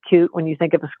sploot was cute when you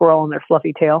think of a squirrel and their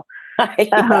fluffy tail.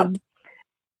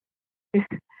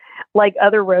 Like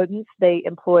other rodents, they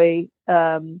employ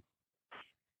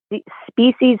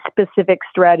species-specific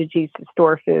strategies to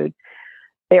store food.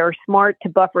 They are smart to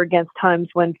buffer against times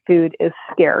when food is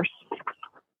scarce.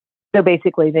 So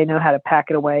basically, they know how to pack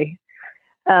it away.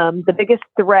 The biggest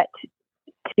threat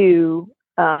to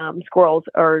squirrels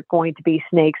are going to be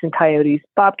snakes and coyotes,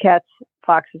 bobcats,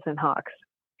 foxes, and hawks.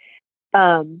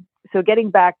 So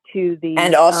getting back to the...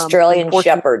 And Australian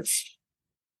shepherds.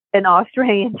 And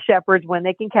Australian shepherds when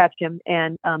they can catch him.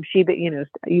 And Sheba,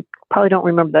 you probably don't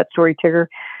remember that story, Tigger,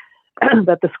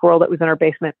 about the squirrel that was in our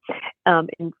basement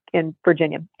in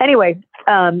Virginia. Anyway,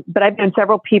 but I've known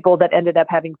several people that ended up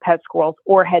having pet squirrels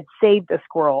or had saved a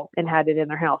squirrel and had it in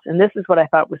their house. And this is what I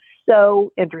thought was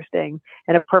so interesting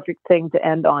and a perfect thing to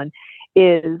end on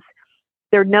is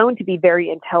they're known to be very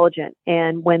intelligent.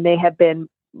 And when they have been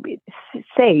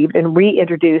saved and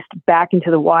reintroduced back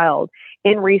into the wild,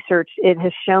 in research, it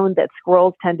has shown that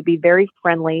squirrels tend to be very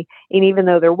friendly. And even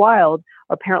though they're wild,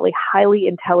 are apparently highly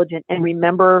intelligent and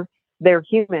remember their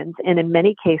humans, and in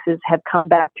many cases have come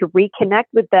back to reconnect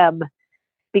with them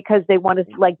because they want to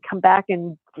come back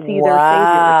and see their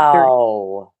saviors. They're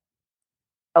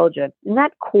intelligent. Isn't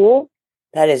that cool?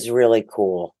 That is really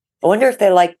cool. I wonder if they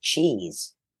like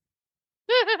cheese.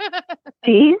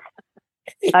 Cheese?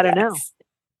 Yes. I don't know.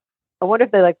 I wonder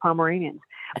if they like Pomeranians.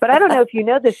 But I don't know if you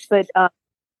know this, but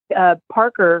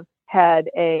Parker had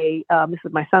this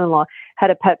is my son-in-law, had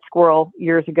a pet squirrel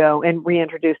years ago and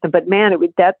reintroduced him. But man,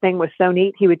 that thing was so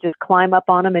neat. He would just climb up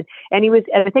on him and I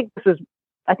think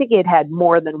he had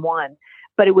more than one,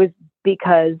 but it was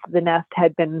because the nest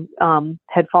had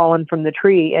had fallen from the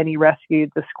tree and he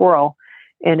rescued the squirrel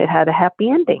and it had a happy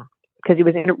ending because he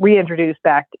was reintroduced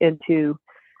back into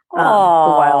the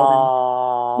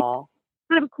wild. And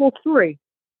kind of a cool story.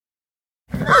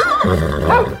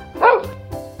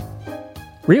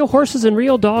 Real horses and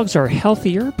real dogs are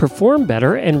healthier, perform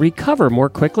better, and recover more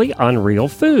quickly on real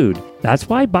food. That's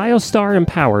why BioStar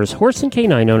empowers horse and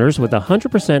canine owners with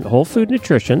 100% whole food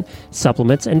nutrition,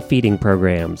 supplements, and feeding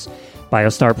programs.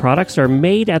 BioStar products are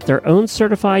made at their own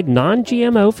certified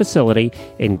non-GMO facility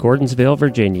in Gordonsville,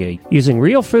 Virginia, using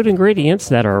real food ingredients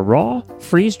that are raw,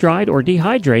 freeze-dried, or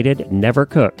dehydrated, never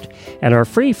cooked, and are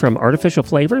free from artificial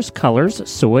flavors, colors,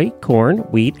 soy, corn,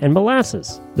 wheat, and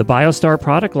molasses. The BioStar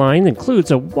product line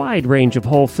includes a wide range of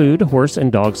whole food, horse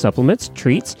and dog supplements,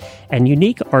 treats, and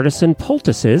unique artisan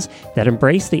poultices that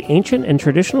embrace the ancient and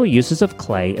traditional uses of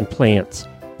clay and plants.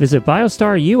 Visit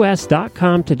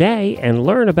biostarus.com today and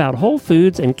learn about whole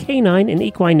foods and canine and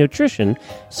equine nutrition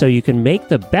so you can make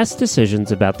the best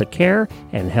decisions about the care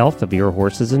and health of your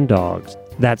horses and dogs.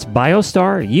 That's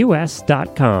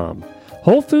biostarus.com.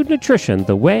 Whole food nutrition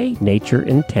the way nature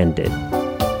intended.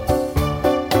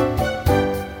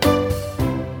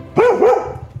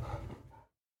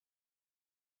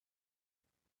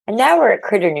 And now we're at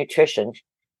Critter Nutrition.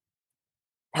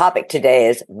 Topic today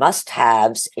is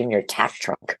must-haves in your tack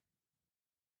trunk.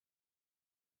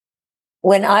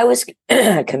 When I was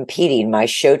competing, my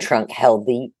show trunk held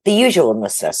the usual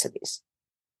necessities: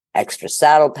 extra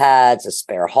saddle pads, a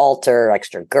spare halter,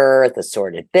 extra girth,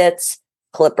 assorted bits,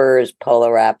 clippers,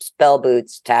 polo wraps, bell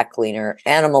boots, tack cleaner,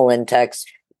 animal Intex,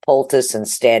 poultice, and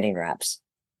standing wraps.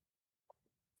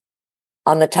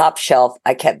 On the top shelf,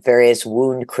 I kept various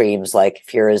wound creams like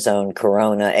Furazone,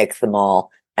 Corona, Ichthymol,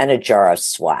 and a jar of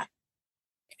swat.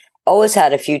 Always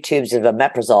had a few tubes of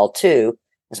omeprazole too,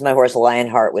 as my horse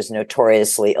Lionheart was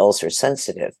notoriously ulcer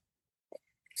sensitive.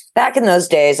 Back in those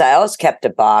days, I always kept a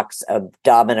box of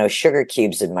Domino sugar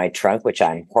cubes in my trunk, which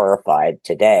I'm horrified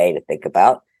today to think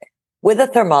about, with a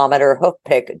thermometer, hoof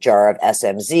pick, jar of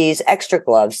SMZs, extra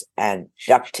gloves, and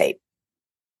duct tape.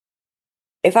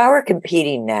 If I were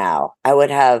competing now, I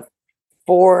would have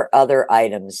 4 other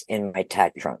items in my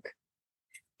tack trunk: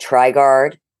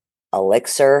 Triguard,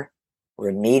 Elixir,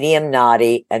 Remedium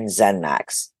Noddy, and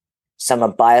Zenmax, some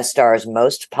of BioStar's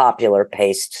most popular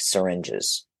paste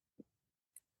syringes.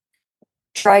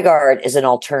 Triguard is an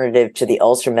alternative to the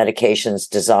ulcer medications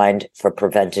designed for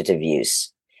preventative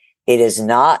use. It is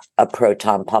not a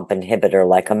proton pump inhibitor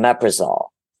like omeprazole.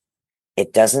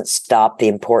 It doesn't stop the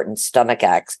important stomach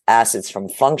acids from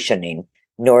functioning,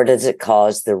 nor does it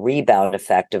cause the rebound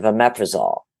effect of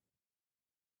omeprazole.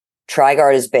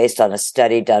 Triguard is based on a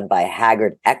study done by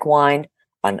Haggard Equine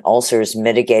on ulcers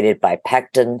mitigated by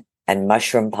pectin and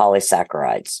mushroom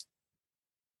polysaccharides.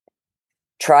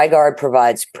 Triguard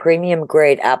provides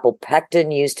premium-grade apple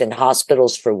pectin used in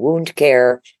hospitals for wound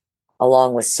care,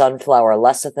 along with sunflower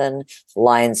lecithin,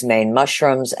 lion's mane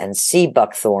mushrooms, and sea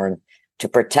buckthorn to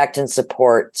protect and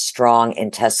support strong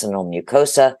intestinal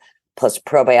mucosa, plus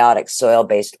probiotic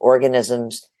soil-based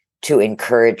organisms to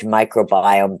encourage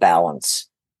microbiome balance.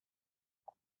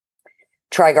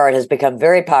 Triguard has become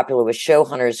very popular with show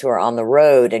hunters who are on the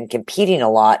road and competing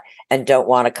a lot and don't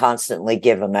want to constantly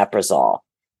give omeprazole.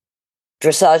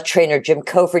 Dressage trainer Jim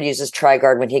Coford uses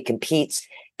Triguard when he competes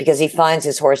because he finds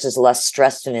his horse is less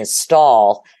stressed in his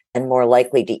stall and more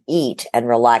likely to eat and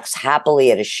relax happily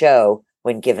at a show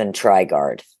when given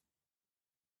Triguard.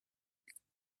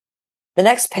 The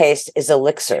next paste is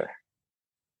Elixir.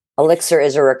 Elixir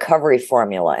is a recovery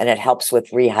formula and it helps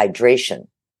with rehydration.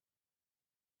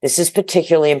 This is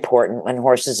particularly important when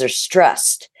horses are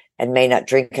stressed and may not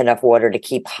drink enough water to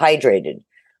keep hydrated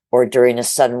or during a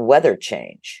sudden weather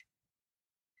change.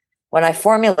 When I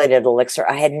formulated Elixir,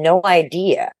 I had no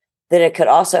idea that it could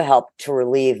also help to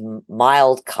relieve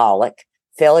mild colic,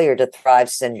 failure to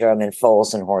thrive syndrome in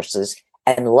foals and horses,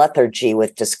 and lethargy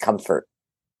with discomfort.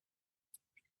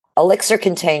 Elixir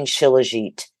contains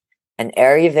shilajit, an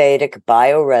Ayurvedic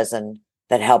bioresin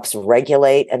that helps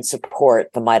regulate and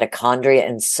support the mitochondria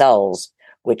in cells,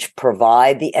 which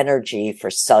provide the energy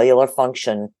for cellular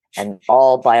function and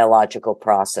all biological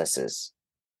processes.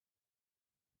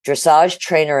 Dressage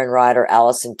trainer and rider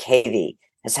Allison Cavey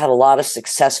has had a lot of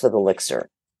success with Elixir.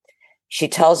 She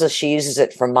tells us she uses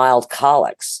it for mild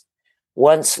colics.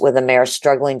 Once, with a mare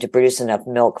struggling to produce enough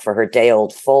milk for her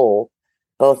day-old foal,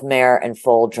 both mare and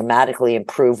foal dramatically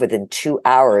improve within 2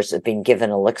 hours of being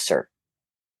given Elixir.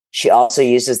 She also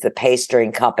uses the paste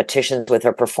during competitions with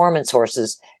her performance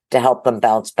horses to help them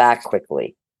bounce back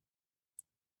quickly.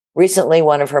 Recently,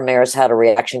 one of her mares had a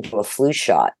reaction to a flu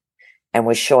shot and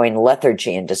was showing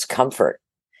lethargy and discomfort.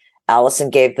 Allison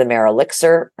gave the mare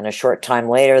Elixir, and a short time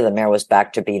later, the mare was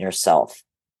back to being herself.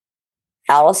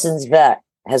 Allison's vet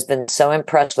has been so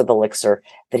impressed with Elixir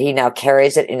that he now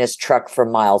carries it in his truck for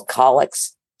mild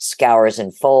colics, scours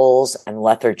in foals, and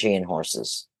lethargy in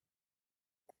horses.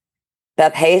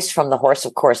 Beth Hayes from the Horse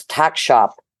of Course Tack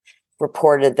Shop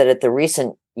reported that at the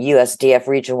recent USDF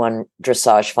Region 1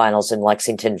 Dressage Finals in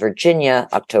Lexington, Virginia,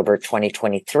 October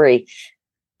 2023,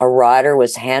 A rider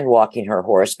was hand walking her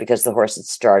horse because the horse had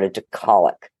started to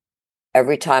colic.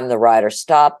 Every time the rider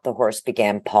stopped, the horse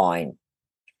began pawing.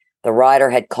 The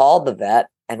rider had called the vet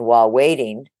and while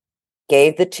waiting,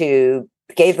 gave the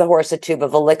horse a tube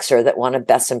of elixir that one of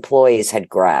Beth's employees had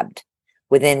grabbed.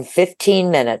 Within 15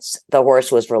 minutes, the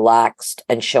horse was relaxed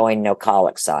and showing no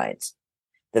colic signs.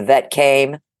 The vet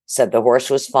came, said the horse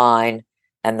was fine,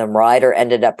 and the rider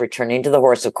ended up returning to the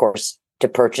horse, of course, to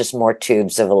purchase more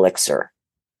tubes of elixir.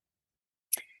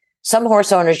 Some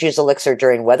horse owners use elixir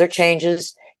during weather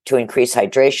changes to increase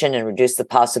hydration and reduce the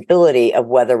possibility of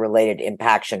weather-related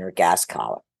impaction or gas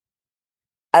colic.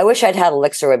 I wish I'd had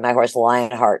elixir when my horse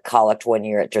Lionheart colicked one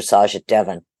year at dressage at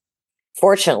Devon.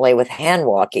 Fortunately, with hand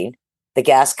walking, the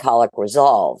gas colic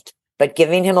resolved, but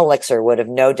giving him elixir would have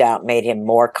no doubt made him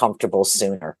more comfortable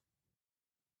sooner.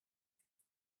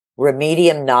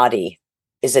 Remedium Nadi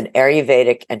is an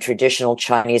Ayurvedic and traditional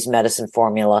Chinese medicine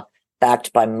formula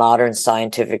backed by modern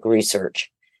scientific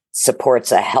research. It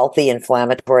supports a healthy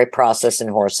inflammatory process in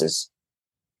horses.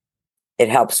 It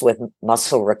helps with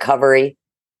muscle recovery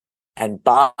and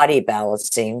body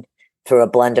balancing through a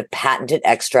blend of patented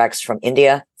extracts from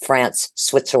India, France,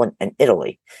 Switzerland, and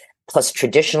Italy, plus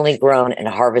traditionally grown and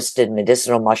harvested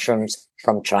medicinal mushrooms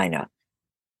from China.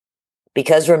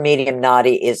 Because Remedium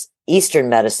Nadi is Eastern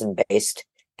medicine based,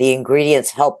 the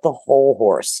ingredients help the whole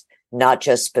horse, not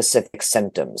just specific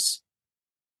symptoms.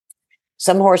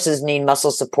 Some horses need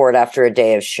muscle support after a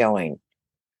day of showing,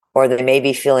 or they may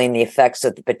be feeling the effects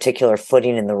of the particular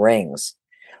footing in the rings,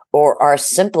 or are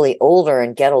simply older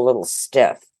and get a little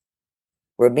stiff.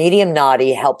 Remedium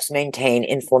Nadi helps maintain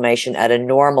inflammation at a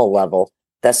normal level,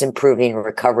 thus improving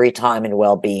recovery time and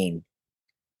well-being.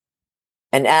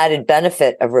 An added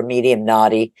benefit of Remedium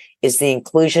Nadi is the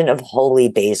inclusion of holy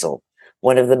basil,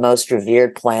 one of the most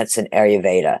revered plants in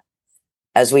Ayurveda.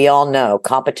 As we all know,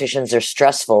 competitions are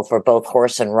stressful for both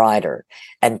horse and rider,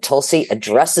 and Tulsi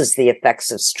addresses the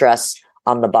effects of stress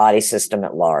on the body system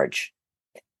at large.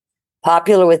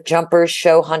 Popular with jumpers,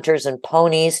 show hunters, and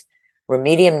ponies,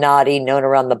 Remedium Nadi, known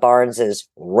around the barns as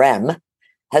REM,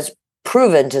 has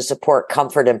proven to support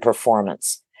comfort and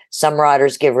performance. Some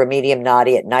riders give Remedium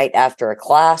Nadi at night after a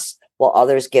class, while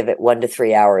others give it 1 to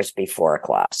 3 hours before a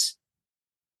class.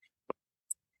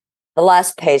 The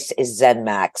last paste is Zen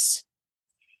Max.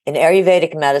 In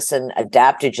Ayurvedic medicine,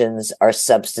 adaptogens are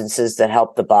substances that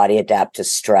help the body adapt to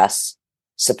stress,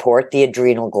 support the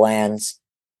adrenal glands,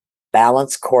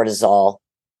 balance cortisol,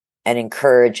 and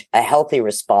encourage a healthy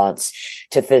response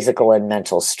to physical and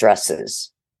mental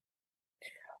stresses.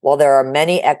 While there are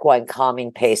many equine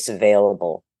calming pastes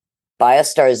available,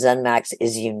 BioStar Zen Max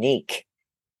is unique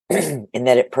in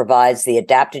that it provides the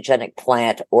adaptogenic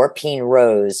plant or pine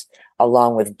rose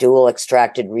along with dual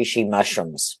extracted reishi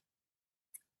mushrooms.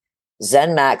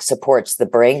 Zen Max supports the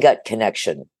brain-gut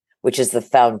connection, which is the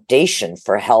foundation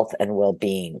for health and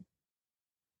well-being.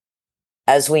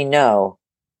 As we know,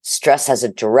 stress has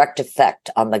a direct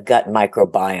effect on the gut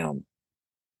microbiome.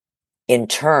 In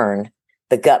turn,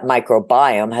 the gut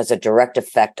microbiome has a direct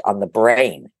effect on the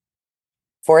brain.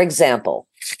 For example,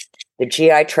 the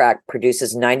GI tract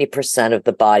produces 90% of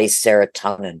the body's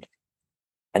serotonin,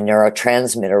 a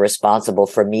neurotransmitter responsible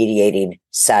for mediating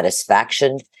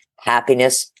satisfaction,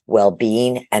 happiness,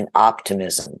 well-being, and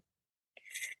optimism.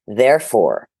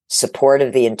 Therefore, support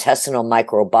of the intestinal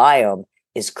microbiome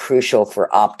is crucial for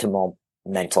optimal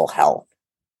mental health.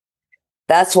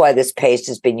 That's why this paste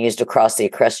has been used across the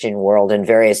equestrian world in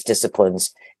various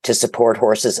disciplines to support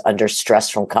horses under stress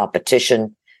from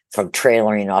competition, from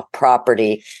trailering off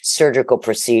property, surgical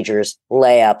procedures,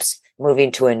 layups,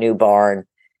 moving to a new barn,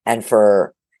 and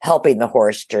for helping the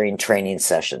horse during training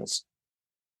sessions.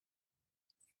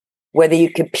 Whether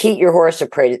you compete your horse or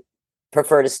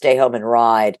prefer to stay home and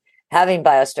ride, having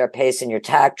BioStar paste in your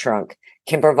tack trunk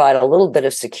can provide a little bit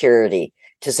of security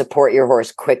to support your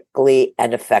horse quickly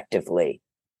and effectively.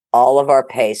 All of our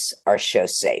pastes are show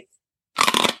safe.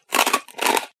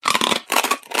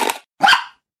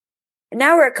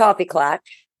 Now we're at Coffee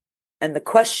Clatch, and the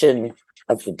question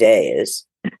of the day is,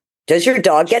 does your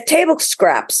dog get table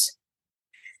scraps?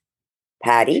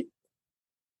 Patty?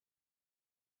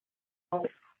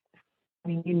 I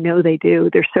mean, you know they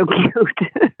do. They're so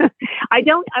cute. I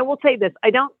will say this, I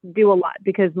don't do a lot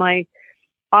because my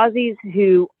Aussies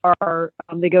who are,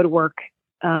 they go to work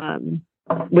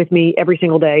with me every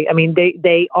single day. I mean,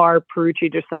 they are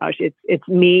Perucci dressage. It's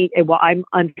me. Well, I'm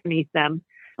underneath them.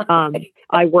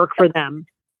 I work for them.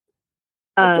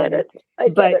 But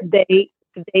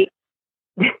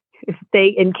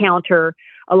they encounter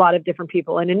a lot of different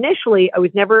people. And initially I was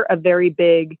never a very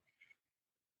big,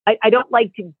 I don't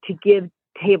like to give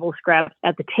table scraps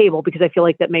at the table because I feel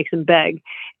like that makes them beg.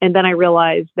 And then I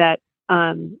realized that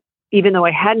even though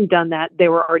I hadn't done that, they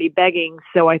were already begging.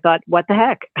 So I thought, what the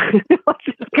heck? Let's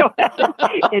just go ahead.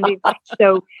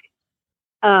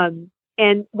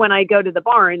 And when I go to the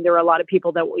barn, there are a lot of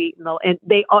people that will eat,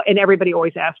 and everybody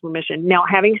always asks permission. Now,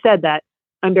 having said that,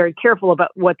 I'm very careful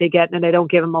about what they get, and I don't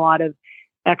give them a lot of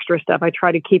extra stuff. I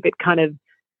try to keep it kind of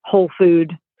whole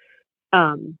food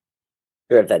baseline,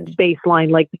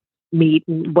 like meat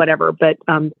and whatever. But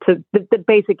so the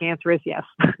basic answer is yes,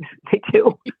 they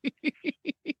do.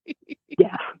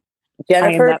 Yes.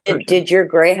 Jennifer, did your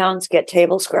greyhounds get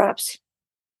table scraps?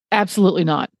 Absolutely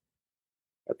not.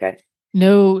 Okay.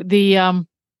 No,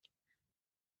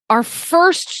 our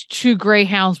first 2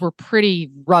 greyhounds were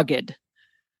pretty rugged.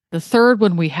 The third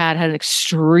one we had an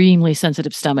extremely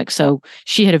sensitive stomach, so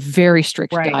she had a very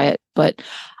strict diet. But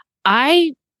our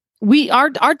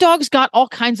dogs got all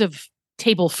kinds of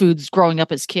table foods growing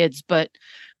up as kids. But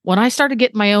when I started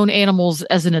getting my own animals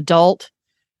as an adult,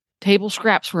 table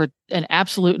scraps were an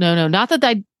absolute no-no. Not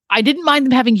that I didn't mind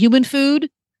them having human food,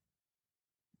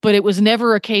 but it was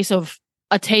never a case of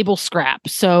a table scrap.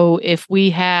 So if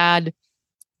we had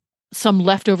some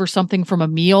leftover something from a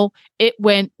meal, it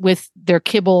went with their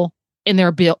kibble in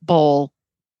their bowl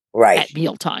at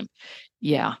mealtime.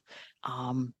 Yeah.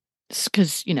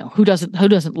 Because who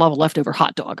doesn't love a leftover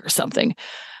hot dog or something?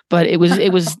 But it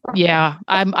was yeah.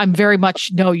 I'm very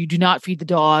much no. You do not feed the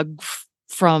dog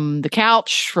from the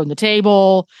couch, from the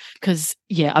table, because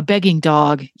a begging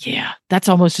dog, that's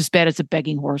almost as bad as a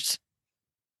begging horse.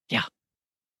 Yeah.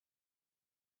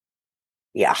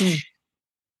 Yeah.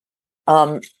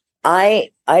 I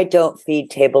don't feed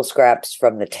table scraps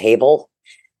from the table.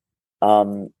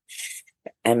 And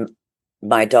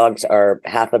my dogs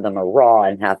half of them are raw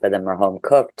and half of them are home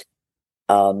cooked.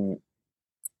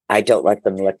 I don't let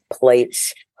them lick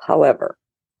plates. However,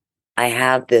 I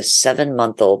have this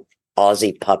 7-month-old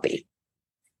Aussie puppy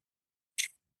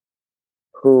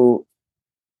who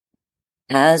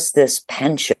has this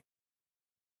penchant.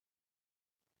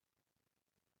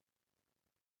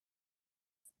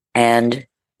 And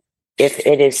if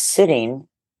it is sitting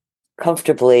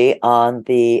comfortably on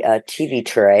the TV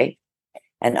tray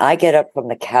and I get up from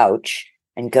the couch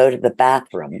and go to the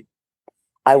bathroom,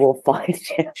 I will find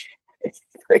him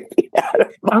freaking out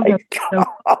of my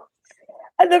God.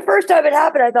 And the first time it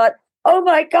happened, I thought, oh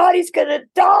my God, he's going to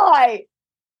die.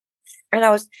 And I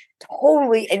was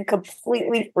totally and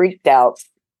completely freaked out.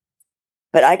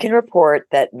 But I can report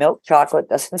that milk chocolate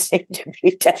doesn't seem to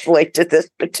be deadly to this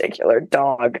particular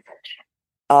dog.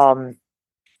 Wow.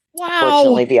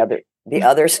 Fortunately, the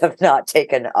others have not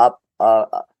taken up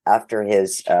after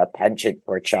his penchant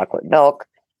for chocolate milk.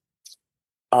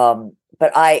 But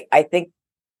I think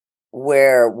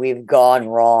where we've gone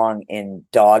wrong in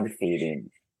dog feeding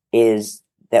is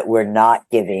that we're not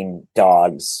giving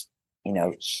dogs,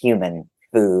 human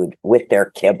food with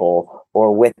their kibble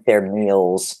or with their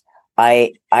meals.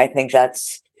 I think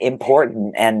that's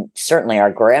important. And certainly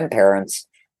our grandparents,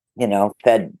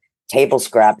 fed table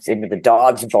scraps into the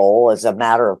dog's bowl as a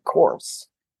matter of course.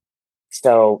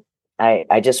 So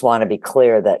I just want to be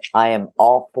clear that I am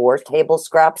all for table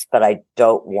scraps, but I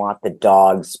don't want the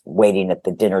dogs waiting at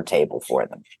the dinner table for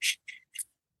them.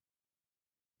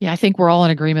 Yeah, I think we're all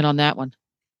in agreement on that one.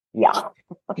 Yeah.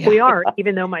 We are,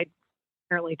 even though my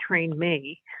apparently trained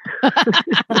me. Well,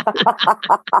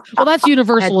 that's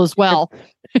universal as well.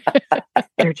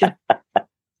 They're just...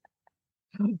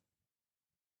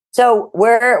 So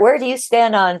where do you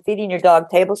stand on feeding your dog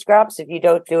table scraps? If you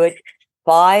don't do it,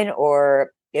 fine.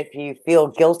 Or if you feel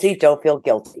guilty, don't feel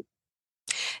guilty.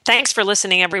 Thanks for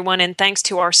listening, everyone, and thanks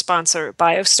to our sponsor,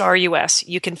 BioStar US.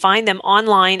 You can find them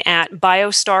online at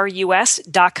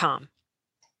biostarus.com.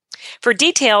 For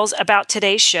details about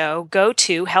today's show, go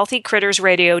to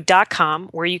healthycrittersradio.com,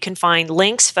 where you can find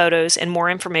links, photos, and more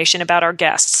information about our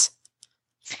guests.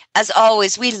 As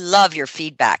always, we love your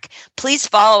feedback. Please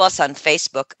follow us on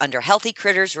Facebook under Healthy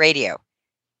Critters Radio.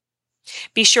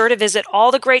 Be sure to visit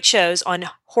all the great shows on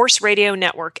Horse Radio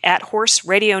Network at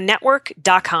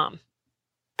horseradionetwork.com.